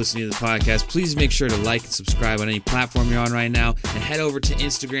much for listening to the podcast. Please make sure to like and subscribe on any platform you're on right now, and head over to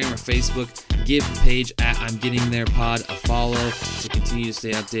Instagram or Facebook. Give the page at I'm Getting There Pod a follow to continue to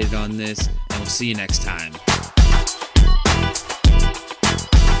stay updated on this, and we'll see you next time.